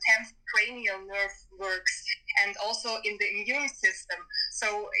 so the 10th cranial nerve, works, and also in the immune system. So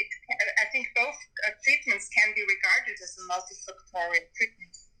I think both treatments can be regarded as a multifactorial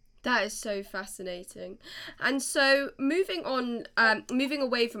treatment. That is so fascinating. And so moving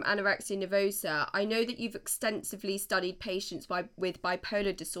away from anorexia nervosa, I know that you've extensively studied patients with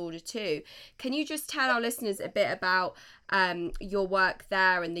bipolar disorder too. Can you just tell our listeners a bit about your work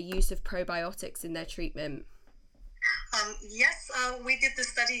there and the use of probiotics in their treatment? Yes, we did the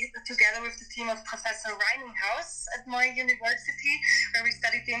study together with the team of Professor Reininghaus at my university, where we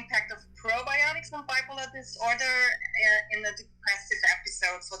studied the impact of probiotics on bipolar disorder in a depressive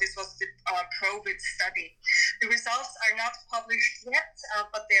episode. So this was the PROBID study. The results are not published yet,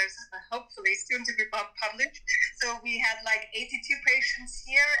 but there's hopefully soon to be published. So we had like 82 patients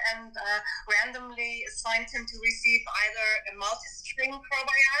here and randomly assigned them to receive either a multi-string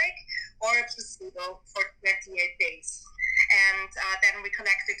probiotic or a placebo for 28 days. And then we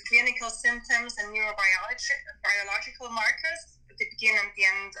collected clinical symptoms and neurobiological markers at the beginning and the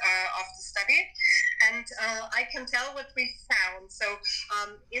end of the study. And I can tell what we found. So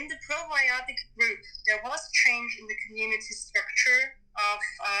in the probiotic group, there was change in the community structure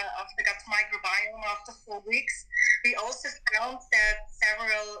of the gut microbiome after 4 weeks. We also found that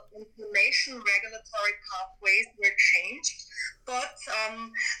several inflammation regulatory pathways were changed, but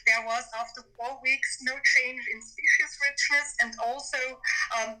there was, after 4 weeks, no change in species richness, and also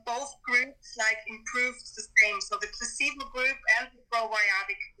both groups improved the same. So the placebo group and the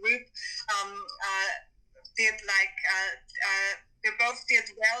probiotic group they both did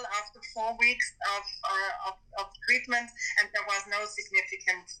well after 4 weeks of treatment, and there was no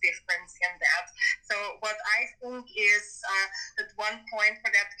significant difference in that. So what I think is that one point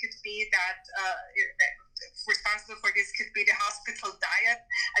for that could be that responsible for this could be the hospital diet.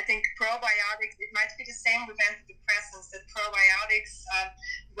 I think probiotics, it might be the same with antidepressants, that probiotics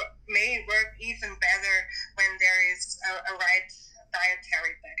may work even better when there is a right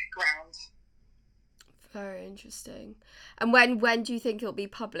dietary background. Very interesting. And when do you think it'll be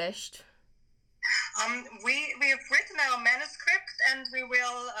published? We have written our manuscript, and we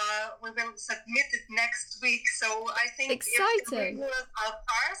will submit it next week. So I think exciting. If the reviewers are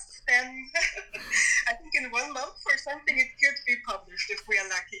fast, then I think in 1 month or something it could be published if we are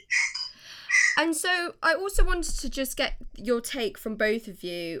lucky. And so I also wanted to just get your take from both of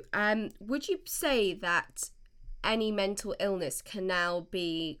you. Would you say that any mental illness can now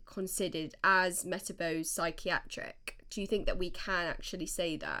be considered as metabopsychiatric? Do you think that we can actually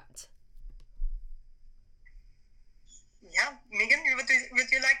say that? Yeah, Megan, would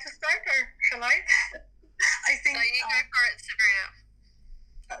you like to start, or shall I? I think. No, you go for it, Sabrina.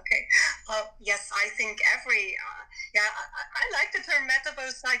 Okay. Yes, I think I like the term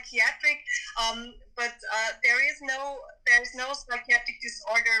metabopsychiatric, but there's no psychiatric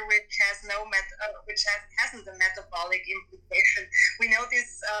disorder which hasn't a metabolic implication. We know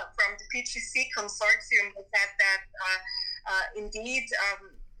this from the PGC consortium that indeed.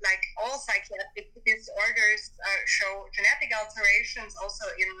 Like all psychiatric disorders show genetic alterations also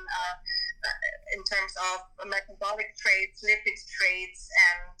in terms of metabolic traits, lipid traits,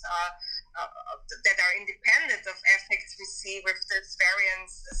 and that are independent of effects we see with this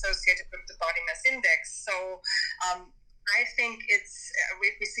variance associated with the body mass index. So I think if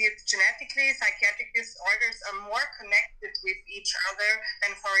we see it genetically, psychiatric disorders are more connected with each other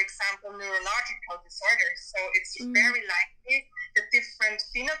than, for example, neurological disorders. So it's very likely that different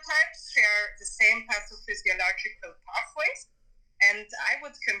phenotypes share the same pathophysiological pathways. And I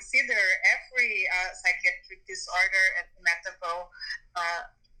would consider every psychiatric disorder as a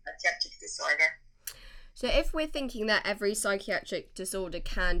metabopsychiatric disorder. So if we're thinking that every psychiatric disorder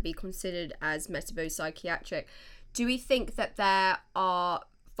can be considered as metabopsychiatric, do we think that there are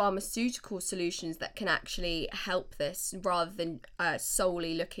pharmaceutical solutions that can actually help this, rather than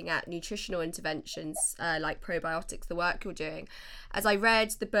solely looking at nutritional interventions like probiotics, the work you're doing? As I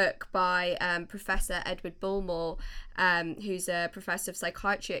read the book by Professor Edward Bullmore, who's a professor of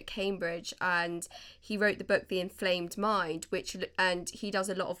psychiatry at Cambridge, and he wrote the book The Inflamed Mind, and he does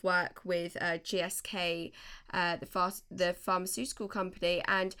a lot of work with GSK, the pharmaceutical company,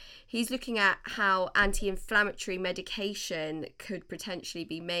 and he's looking at how anti-inflammatory medication could potentially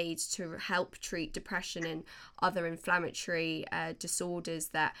be made to help treat depression and other inflammatory disorders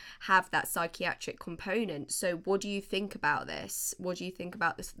that have that psychiatric component. So what do you think about this? What do you think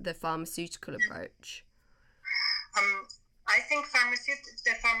about the pharmaceutical approach? I think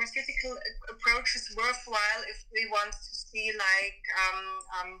the pharmaceutical approach is worthwhile if we want to see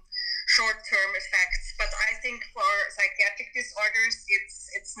short-term effects. But I think for psychiatric disorders,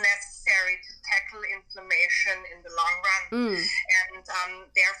 it's necessary to tackle inflammation in the long run, and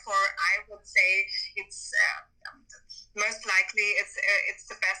therefore I would say it's most likely it's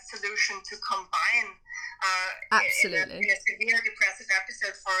the best solution to combine Absolutely. in a severe depressive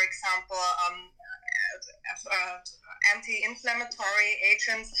episode, for example, anti-inflammatory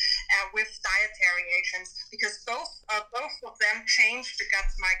agents with dietary agents, because both of them change the gut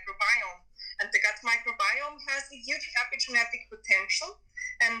microbiome, and the gut microbiome has a huge epigenetic potential,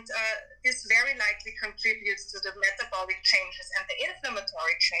 and this very likely contributes to the metabolic changes and the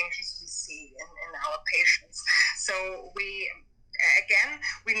inflammatory changes we see in our patients. So we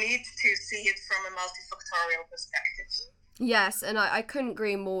need to see it from a multifactorial perspective. Yes, and I couldn't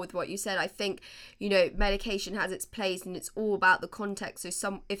agree more with what you said. I think, medication has its place, and it's all about the context.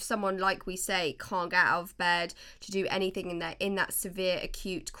 So if someone, like we say, can't get out of bed to do anything in that severe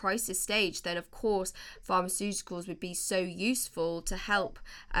acute crisis stage, then of course pharmaceuticals would be so useful to help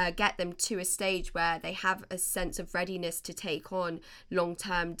get them to a stage where they have a sense of readiness to take on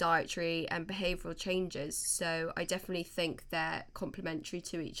long-term dietary and behavioural changes. So I definitely think they're complementary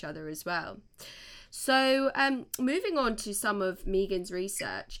to each other as well. So moving on to some of Megan's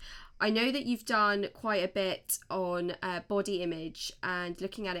research, I know that you've done quite a bit on body image and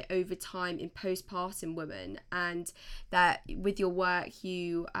looking at it over time in postpartum women, and that with your work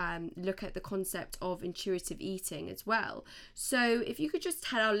you look at the concept of intuitive eating as well. So if you could just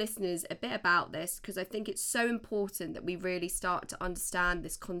tell our listeners a bit about this, because I think it's so important that we really start to understand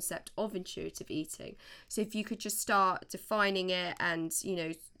this concept of intuitive eating. So if you could just start defining it and,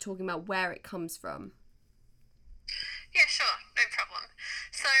 talking about where it comes from. Yeah, sure, no problem.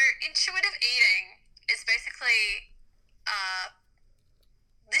 So intuitive eating is basically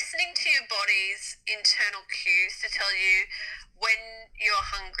listening to your body's internal cues to tell you when you're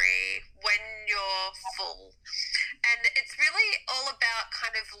hungry, when you're full. And it's really all about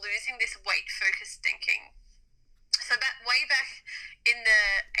kind of losing this weight-focused thinking. So way back in the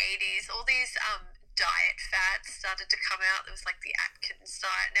 80s, all these diet fads started to come out. There was like the Atkins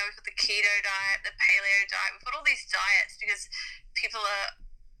diet. Now we've got the keto diet, the paleo diet. We've got all these diets because people are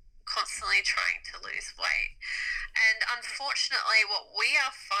constantly trying to lose weight. And unfortunately, what we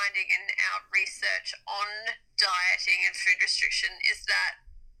are finding in our research on dieting and food restriction is that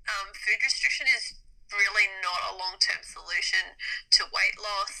food restriction is really not a long-term solution to weight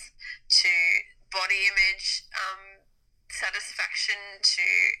loss, to body image satisfaction, to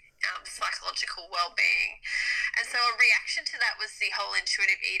psychological well-being. And so a reaction to that was the whole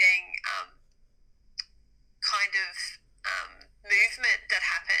intuitive eating kind of movement that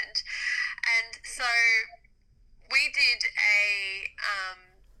happened. And so we did a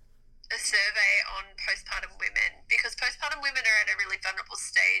survey on postpartum women, because postpartum women are at a really vulnerable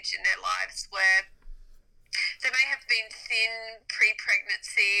stage in their lives where they may have been thin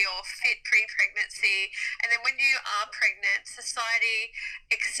pre-pregnancy or fit pre-pregnancy, and then when you are pregnant, society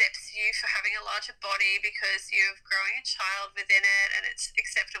accepts you for having a larger body because you're growing a child within it and it's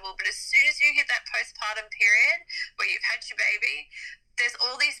acceptable. But as soon as you hit that postpartum period where you've had your baby, there's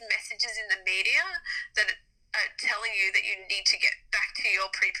all these messages in the media that are telling you that you need to get back to your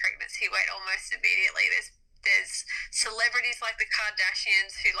pre-pregnancy weight almost immediately. There's celebrities like the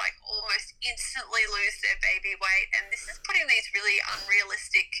Kardashians who like almost instantly lose their baby weight, and this is putting these really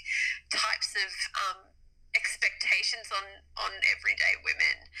unrealistic types of expectations on everyday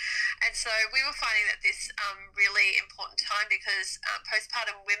women. And so we were finding that this really important time, because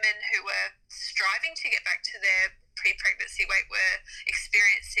postpartum women who were striving to get back to their pre-pregnancy weight were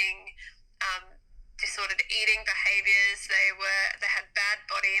experiencing disordered eating behaviors. They had bad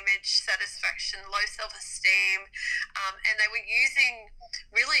body image satisfaction, low self-esteem, and they were using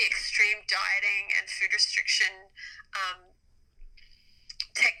really extreme dieting and food restriction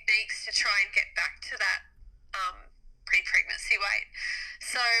techniques to try and get back to that pre-pregnancy weight.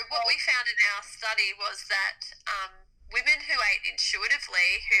 So what we found in our study was that women who ate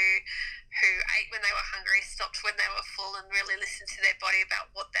intuitively, who ate when they were hungry, stopped when they were full, and really listened to their body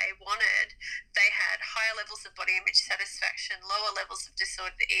about what they wanted, they had higher levels of body image satisfaction, lower levels of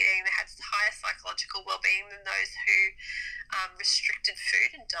disordered eating. They had higher psychological well-being than those who restricted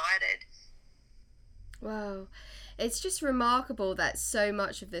food and dieted. Wow. It's just remarkable that so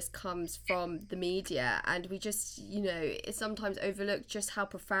much of this comes from the media, and we just, it's sometimes overlooked just how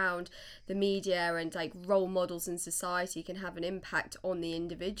profound the media and like role models in society can have an impact on the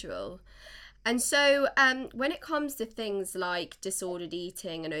individual. And so when it comes to things like disordered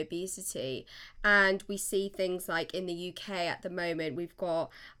eating and obesity, and we see things like in the UK at the moment, we've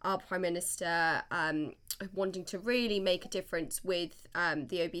got our Prime Minister wanting to really make a difference with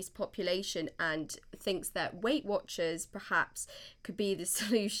the obese population, and thinks that Weight Watchers perhaps could be the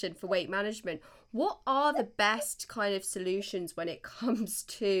solution for weight management. What are the best kind of solutions when it comes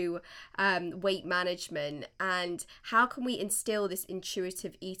to weight management, and how can we instill this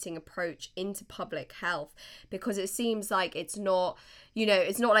intuitive eating approach into public health? Because it seems like it's not,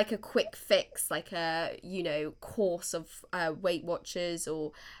 it's not like a quick fix, like a, course of Weight Watchers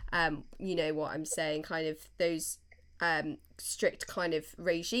or, what I'm saying, kind of those strict kind of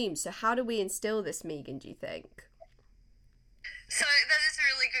regimes. So how do we instill this, Megan, do you think? So that is a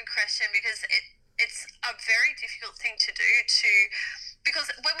really good question, because it's a very difficult thing to do because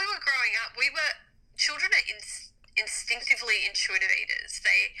when we were growing up, children are instinctively intuitive eaters.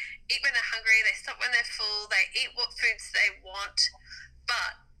 They eat when they're hungry, they stop when they're full, they eat what foods they want.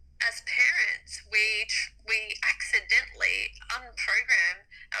 But as parents, we accidentally unprogram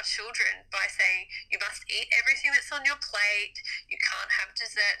our children by saying you must eat everything that's on your plate, you can't have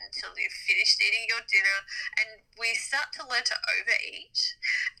dessert until you've finished eating your dinner, and we start to learn to overeat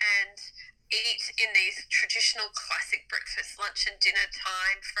and eat in these traditional classic breakfast, lunch and dinner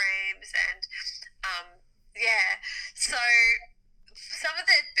time frames. And so some of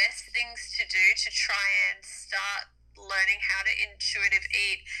the best things to do to try and start learning how to intuitive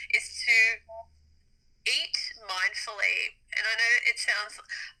eat is to eat mindfully. And I know it sounds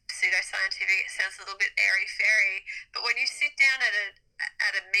pseudoscientific, it sounds a little bit airy-fairy, but when you sit down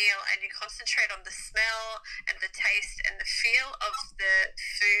at a meal and you concentrate on the smell and the taste and the feel of the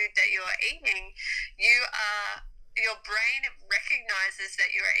food that you are eating, your brain recognizes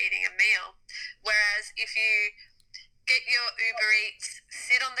that you are eating a meal. Whereas if you get your Uber Eats,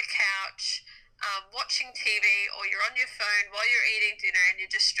 sit on the couch, watching TV, or you're on your phone while you're eating dinner and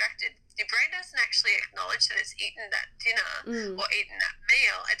you're distracted, your brain doesn't actually acknowledge that it's eaten that dinner or eaten that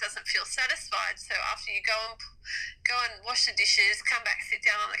meal. It doesn't feel satisfied. So after you go and wash the dishes, come back, sit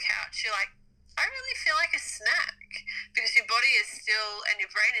down on the couch, you're like, I really feel like a snack, because your body is still, and your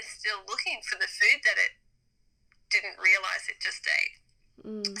brain is still looking for the food that it didn't realize it just ate.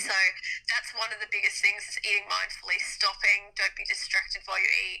 So that's one of the biggest things, is eating mindfully, stopping, don't be distracted while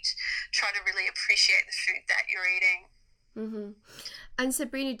you eat, try to really appreciate the food that you're eating. And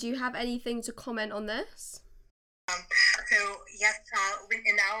Sabrina, do you have anything to comment on this? So yes,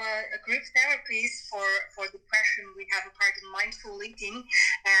 in our group therapies for depression, we have a part of mindful eating,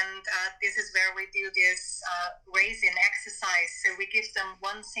 and this is where we do this raisin exercise. So we give them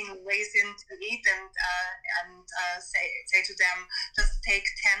one single raisin to eat, and say to them, just take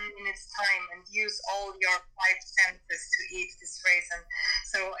 10 minutes time and use all your 5 senses to eat this raisin.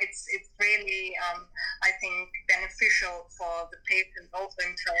 So it's really I think beneficial for the patient, also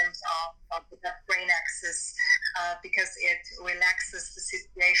in terms of the brain axis. Because it relaxes the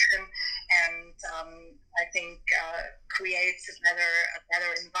situation, and I think creates a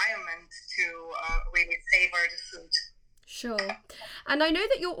better environment to really savor the food. Sure. And I know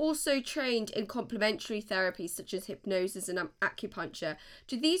that you're also trained in complementary therapies such as hypnosis and acupuncture.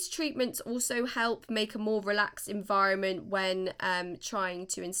 Do these treatments also help make a more relaxed environment when trying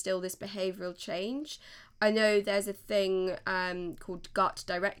to instill this behavioural change? I know there's a thing called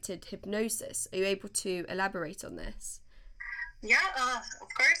gut-directed hypnosis. Are you able to elaborate on this? Yeah, of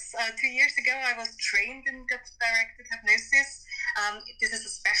course. 2 years ago, I was trained in gut-directed hypnosis. This is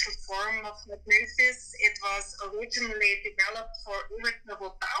a special form of hypnosis. It was originally developed for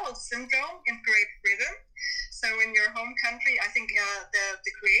irritable bowel syndrome in Great Britain. So in your home country, I think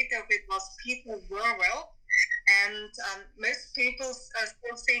the creator of it was Peter Whewell. And most people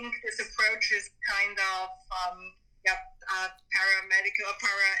still think this approach is kind of paramedical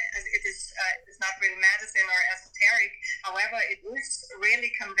or it is not really medicine or esoteric. However, it is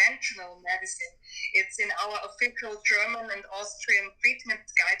really conventional medicine. It's in our official German and Austrian treatment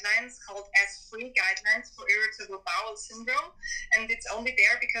guidelines called S3 guidelines for irritable bowel syndrome, and it's only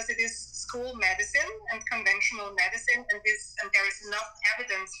there because it is school medicine and conventional medicine, and there is enough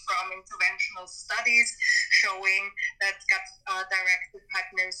evidence from interventional studies showing that gut-directed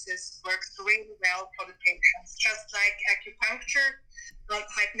hypnosis works really well for the patients. Just like acupuncture,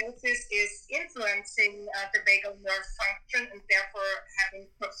 hypnosis is influencing the vagal nerve function and therefore having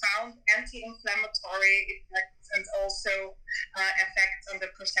profound anti-inflammatory effects and also effects on the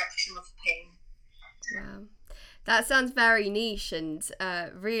perception of pain. Wow. That sounds very niche and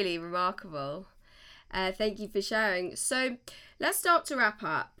really remarkable. Thank you for sharing. So let's start to wrap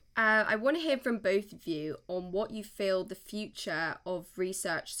up. I want to hear from both of you on what you feel the future of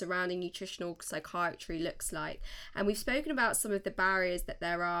research surrounding nutritional psychiatry looks like. And we've spoken about some of the barriers that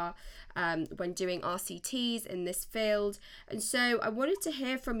there are when doing RCTs in this field. And so I wanted to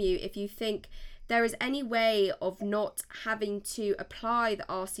hear from you if you think there is any way of not having to apply the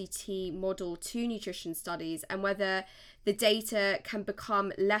RCT model to nutrition studies, and whether the data can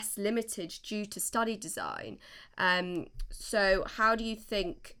become less limited due to study design. So how do you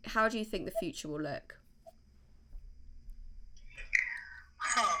think the future will look?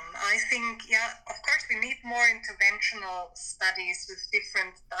 I think, of course, we need more interventional studies with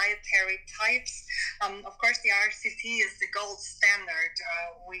different dietary types. Of course, the RCT is the gold standard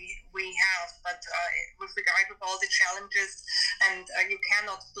we have, but with regard to all the challenges, and you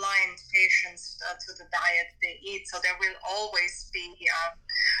cannot blind patients to the diet they eat, so there will always be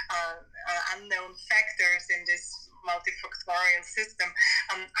unknown factors in this multifactorial system.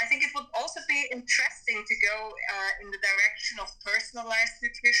 I think it would also be interesting to go in the direction of personalized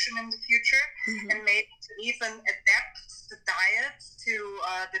nutrition in the future, and maybe to even adapt the diet to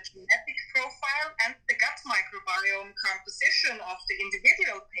the genetic profile and the gut microbiome composition of the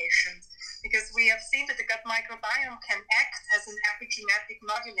individual patient, because we have seen that the gut microbiome can act as an epigenetic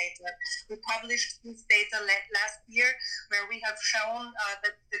modulator. We published this data last year, where we have shown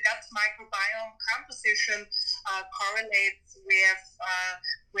that the gut microbiome composition correlates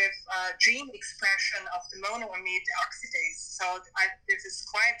with gene expression of the monoamide oxidase. So this is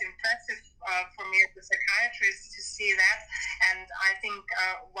quite impressive for me as a psychiatrist to see that. And I think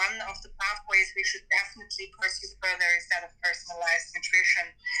one of the pathways we should definitely pursue further is that of personalized nutrition.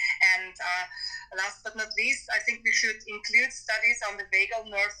 And last but not least, I think we should include studies on the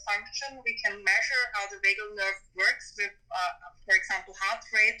vagal nerve function. We can measure how the vagal nerve works with, for example, heart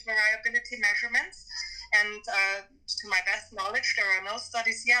rate variability measurements. And to my best knowledge, there are no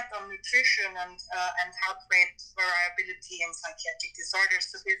studies yet on nutrition and heart rate variability in psychiatric disorders.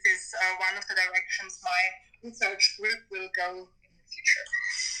 So this is one of the directions my research group will go in the future.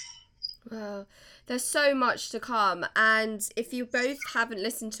 Well, there's so much to come, and if you both haven't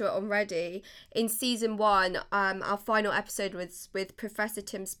listened to it already, in season 1, our final episode was with Professor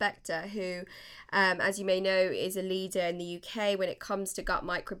Tim Spector, who, as you may know, is a leader in the UK when it comes to gut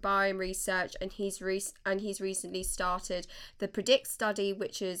microbiome research, and he's recently started the PREDICT study,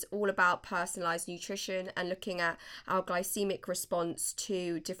 which is all about personalised nutrition and looking at our glycemic response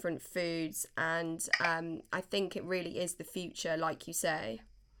to different foods, and I think it really is the future, like you say.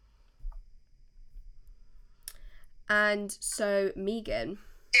 And so, Megan.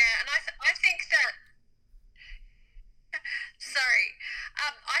 Yeah, and I think that,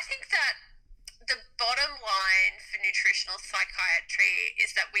 I think that the bottom line for nutritional psychiatry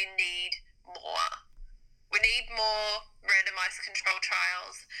is that we need more. We need more randomized control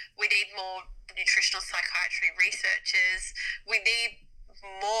trials. We need more nutritional psychiatry researchers. We need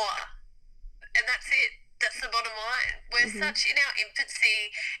more. And that's it. That's the bottom line. We're such in our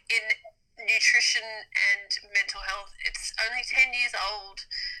infancy in nutrition and mental health. It's only 10 years old,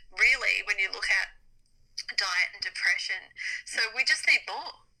 really, when you look at diet and depression. So we just need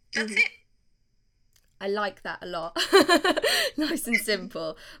more. That's it. I like that a lot. Nice and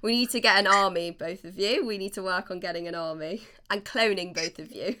simple. We need to get an army, both of you. We need to work on getting an army and cloning both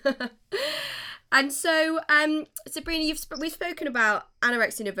of you. And so, Sabrina, we've spoken about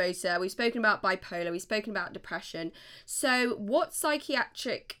anorexia nervosa, we've spoken about bipolar, we've spoken about depression. So what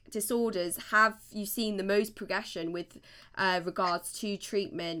psychiatric disorders have you seen the most progression with regards to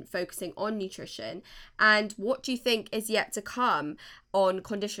treatment focusing on nutrition? And what do you think is yet to come on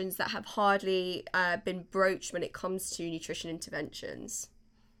conditions that have hardly been broached when it comes to nutrition interventions?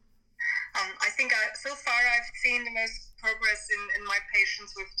 I think so far I've seen the most progress in my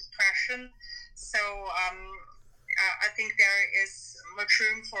patients with depression. So I think there is much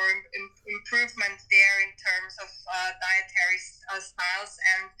room for improvement there in terms of dietary styles,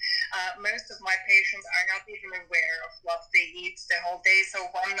 and most of my patients are not even aware of what they eat the whole day. So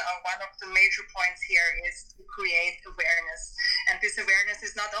one of the major points here is to create awareness, and this awareness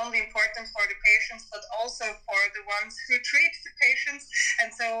is not only important for the patients but also for the ones who treat the patients.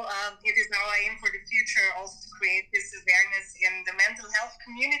 And so it is now aim for the future also to create this awareness in the mental health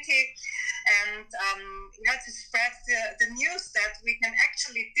community, and to spread the news that we can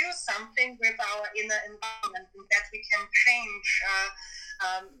actually do something with our inner environment, and that we can change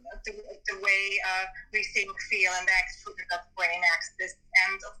the way we think, feel, and act through the gut-brain axis.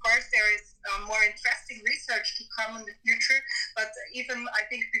 And of course, there is more interesting research to come in the future. But even I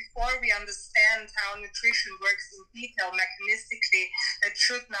think before we understand how nutrition works in detail mechanistically, it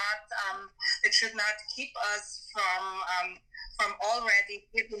should not keep us from already exactly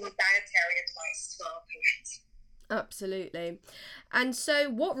giving dietary advice to our patients. Absolutely. And so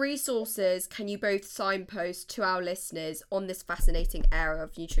what resources can you both signpost to our listeners on this fascinating area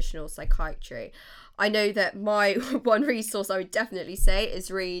of nutritional psychiatry? I know that my one resource I would definitely say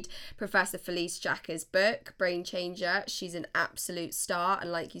is read Professor Felice Jacka's book, Brain Changer. She's an absolute star, and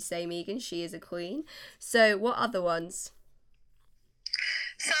like you say, Megan, she is a queen. So what other ones?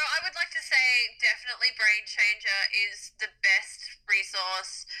 So I would like to say definitely Brain Changer is the best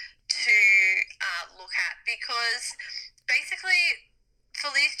resource to look at, because basically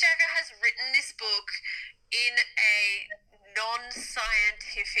Felice Jacka has written this book in a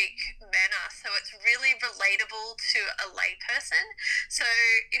non-scientific manner, so it's really relatable to a layperson. So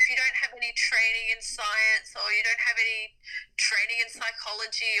if you don't have any training in science, or you don't have any training in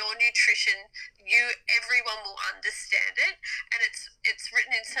psychology or nutrition, everyone will understand it, and it's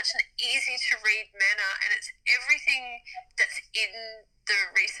written in such an easy to read manner, and it's everything that's in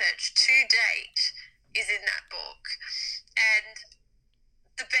the research to date is in that book. And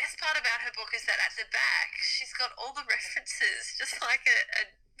the best part about her book is that at the back she's got all the references, just like a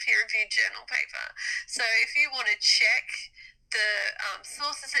peer-reviewed journal paper. So if you want to check the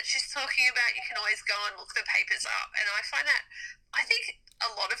sources that she's talking about, you can always go and look the papers up. And I think a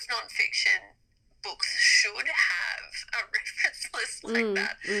lot of non-fiction books should have a reference list like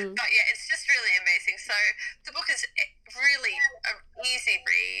that. But yeah, it's just really amazing. So the book is really an easy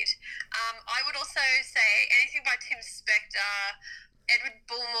read. I would also say anything by Tim Spector, Edward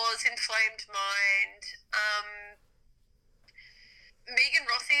Bullmore's Inflamed Mind, Megan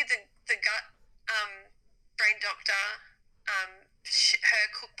Rossi, the gut brain doctor. Her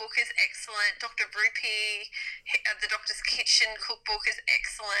cookbook is excellent. Dr. Rupi, the Doctor's Kitchen cookbook is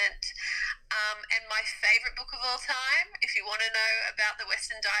excellent. And my favourite book of all time, if you want to know about the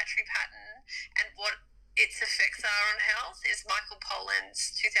Western dietary pattern and what its effects are on health, is Michael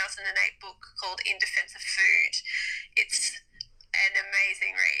Pollan's 2008 book called In Defense of Food. It's an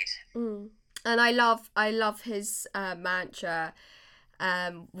amazing read. And I love his mantra.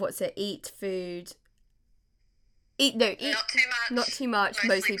 What's it? Eat food. Not too much,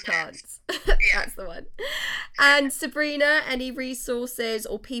 mostly plants. Yeah. That's the one. And Sabrina, any resources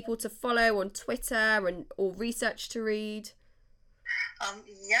or people to follow on Twitter or research to read?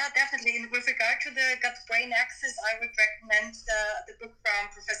 Yeah, definitely. And with regard to the gut-brain axis, I would recommend the book from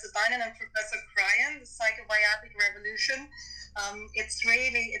Professor Dinan and Professor Cryan, The Psychobiotic Revolution.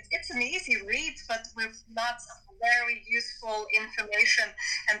 It's an easy read, but with lots of very useful information.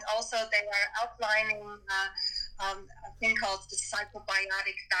 And also they are outlining a thing called the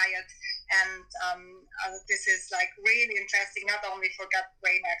psychobiotic diet. And this is like really interesting, not only for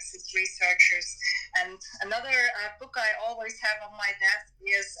gut-brain axis researchers. And another book I always have on my desk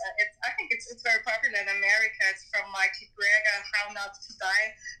is, I think it's very popular in America. It's from Michael Greger, How Not to Die.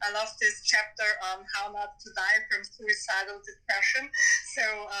 I love this chapter on how not to die from suicidal depression.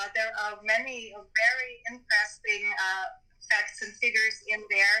 So there are many very interesting facts and figures in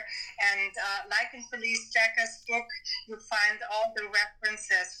there, and like in Felice Jacka's book, you find all the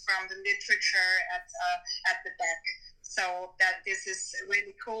references from the literature at the back. So that this is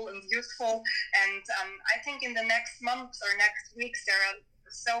really cool and useful. And I think in the next months or next weeks there are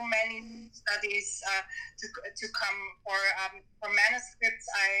so many studies to come for manuscripts.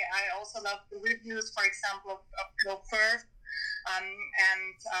 I also love the reviews, for example, of Joe Firth, and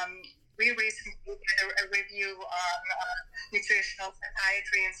we recently did a review on nutritional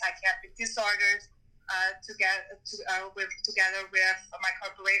psychiatry and psychiatric disorders together with my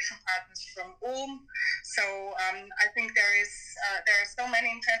corporation partners from Ulm. So I think there are so many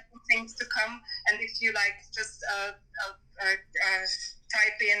interesting things to come. And if you just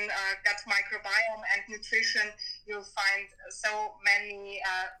type in gut microbiome and nutrition, you'll find so many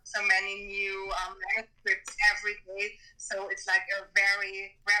new manuscripts every day. So it's like a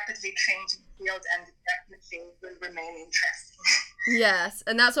very rapidly changing field, and it definitely will remain interesting. Yes,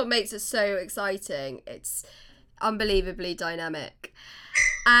 and that's what makes it so exciting. It's unbelievably dynamic.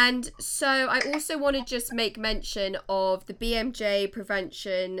 And so I also want to just make mention of the BMJ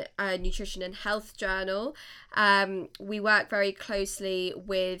Prevention, Nutrition and Health Journal. We work very closely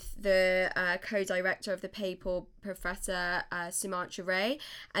with the co-director of the paper, Professor Sumatra Ray,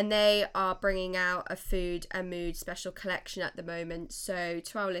 and they are bringing out a food and mood special collection at the moment. So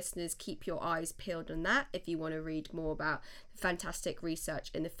to our listeners, keep your eyes peeled on that if you want to read more about fantastic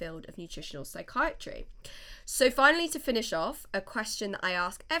research in the field of nutritional psychiatry. So finally, to finish off, a question that I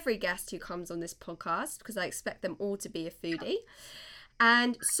ask every guest who comes on this podcast, because I expect them all to be a foodie.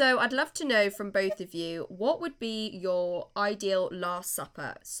 And so I'd love to know from both of you, what would be your ideal Last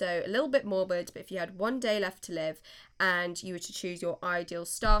Supper? So a little bit morbid, but if you had one day left to live and you were to choose your ideal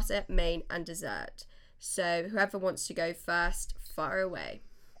starter, main and dessert. So whoever wants to go first, fire away.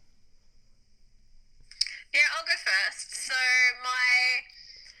 Yeah, I'll go first. So my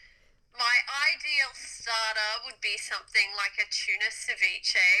ideal starter would be something like a tuna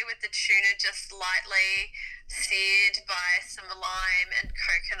ceviche with the tuna just lightly seared by some lime and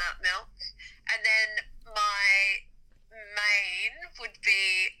coconut milk. And then my main would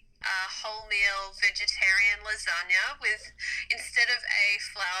be a wholemeal vegetarian lasagna with, instead of a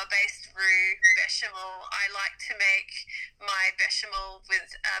flour-based roux bechamel, I like to make my bechamel with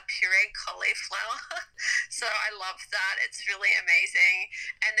pureed cauliflower. So I love that. It's really amazing.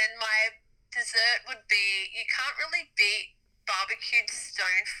 And then my dessert would be, you can't really beat barbecued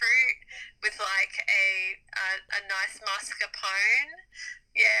stone fruit with like a nice mascarpone.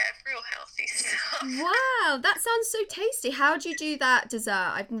 Yeah, real healthy stuff. Wow, that sounds so tasty. How do you do that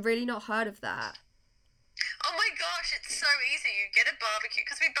dessert? I've really not heard of that. Oh my gosh, it's so easy. You get a barbecue,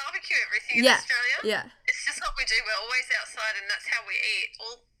 because we barbecue everything in Yeah, Australia. yeah. It's just what we do. We're always outside, and that's how we eat.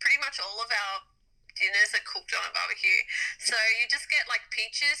 Pretty much all of our dinners are cooked on a barbecue. So you just get like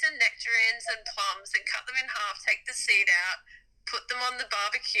peaches and nectarines and plums and cut them in half, take the seed out, put them on the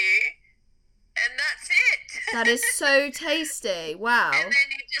barbecue, and that's it. That is so tasty. Wow. And then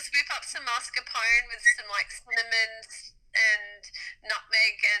you just whip up some mascarpone with some like cinnamon and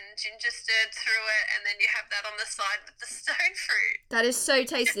nutmeg and ginger stirred through it, and then you have that on the side with the stone fruit. That is so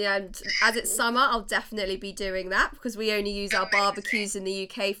tasty, and as it's summer, I'll definitely be doing that because we only use our barbecues in the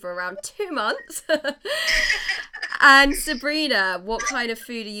UK for around 2 months. And Sabrina, what kind of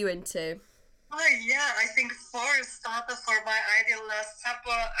food are you into? Oh, yeah, I think for a starter, for my ideal Last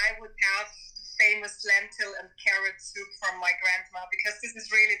Supper, I would have famous lentil and carrot soup from my grandma, because this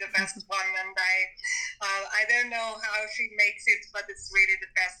is really the best one, and I don't know how she makes it, but it's really the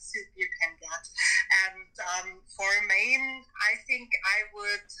best soup you can get. And for a main, I think I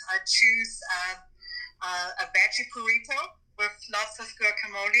would choose a veggie burrito with lots of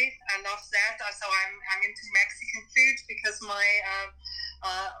guacamole. I love that. So I'm into Mexican food because my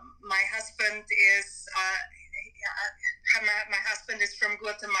husband is my husband is from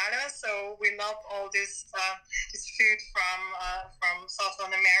Guatemala, so we love all this food from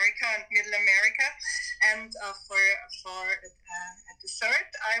Southern America and Middle America. And for a dessert,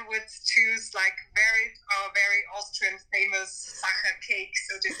 I would choose like very Austrian famous Sacher cake.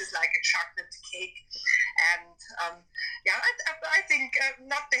 So this is like a chocolate cake, and I think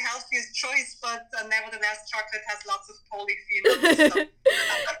not the healthiest choice, but nevertheless, chocolate has lots of polyphenols. So.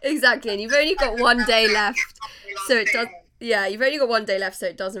 Exactly, and you've only got one day left, so it does. Yeah, you've only got one day left, so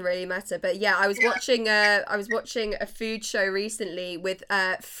it doesn't really matter. But yeah, I was watching a food show recently with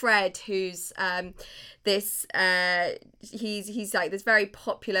Fred, who's he's like this very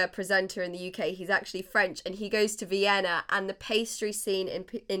popular presenter in the UK. He's actually French, and he goes to Vienna, and the pastry scene in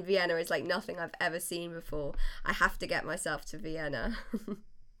Vienna is like nothing I've ever seen before. I have to get myself to Vienna.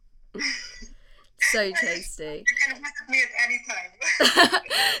 So tasty. You can visit me at any time.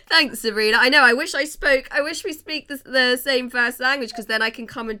 Thanks, Sabrina. I know. I wish we speak the same first language, because then I can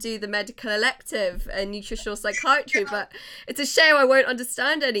come and do the medical elective and nutritional psychiatry. But it's a shame I won't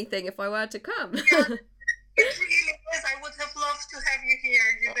understand anything if I were to come. It really is. I would have loved to have you here,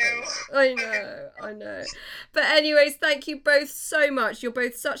 I know. But anyways, thank you both so much. You're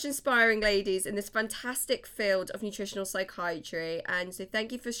both such inspiring ladies in this fantastic field of nutritional psychiatry. And so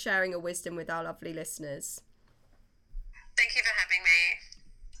thank you for sharing your wisdom with our lovely listeners. Thank you for having me.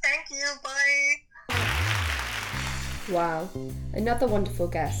 Thank you. Bye. Wow. Another wonderful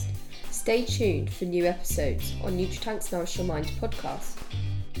guest. Stay tuned for new episodes on Nutritank's Nourish Your Mind podcast.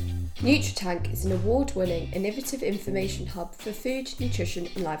 Nutritank is an award-winning, innovative information hub for food, nutrition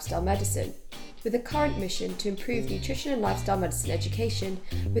and lifestyle medicine, with a current mission to improve nutrition and lifestyle medicine education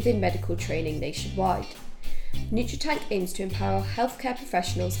within medical training nationwide. Nutritank aims to empower healthcare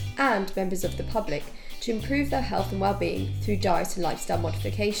professionals and members of the public to improve their health and well-being through diet and lifestyle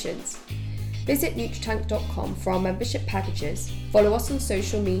modifications. Visit Nutritank.com for our membership packages, follow us on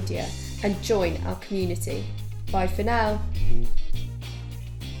social media and join our community. Bye for now.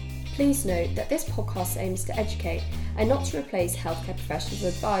 Please note that this podcast aims to educate and not to replace healthcare professionals'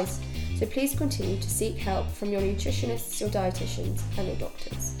 advice, so please continue to seek help from your nutritionists, your dietitians and your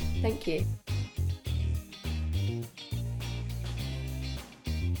doctors. Thank you.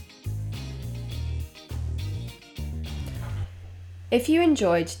 If you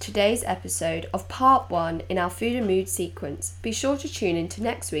enjoyed today's episode of part 1 in our Food and Mood sequence, be sure to tune in to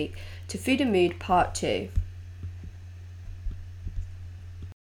next week to Food and Mood part 2.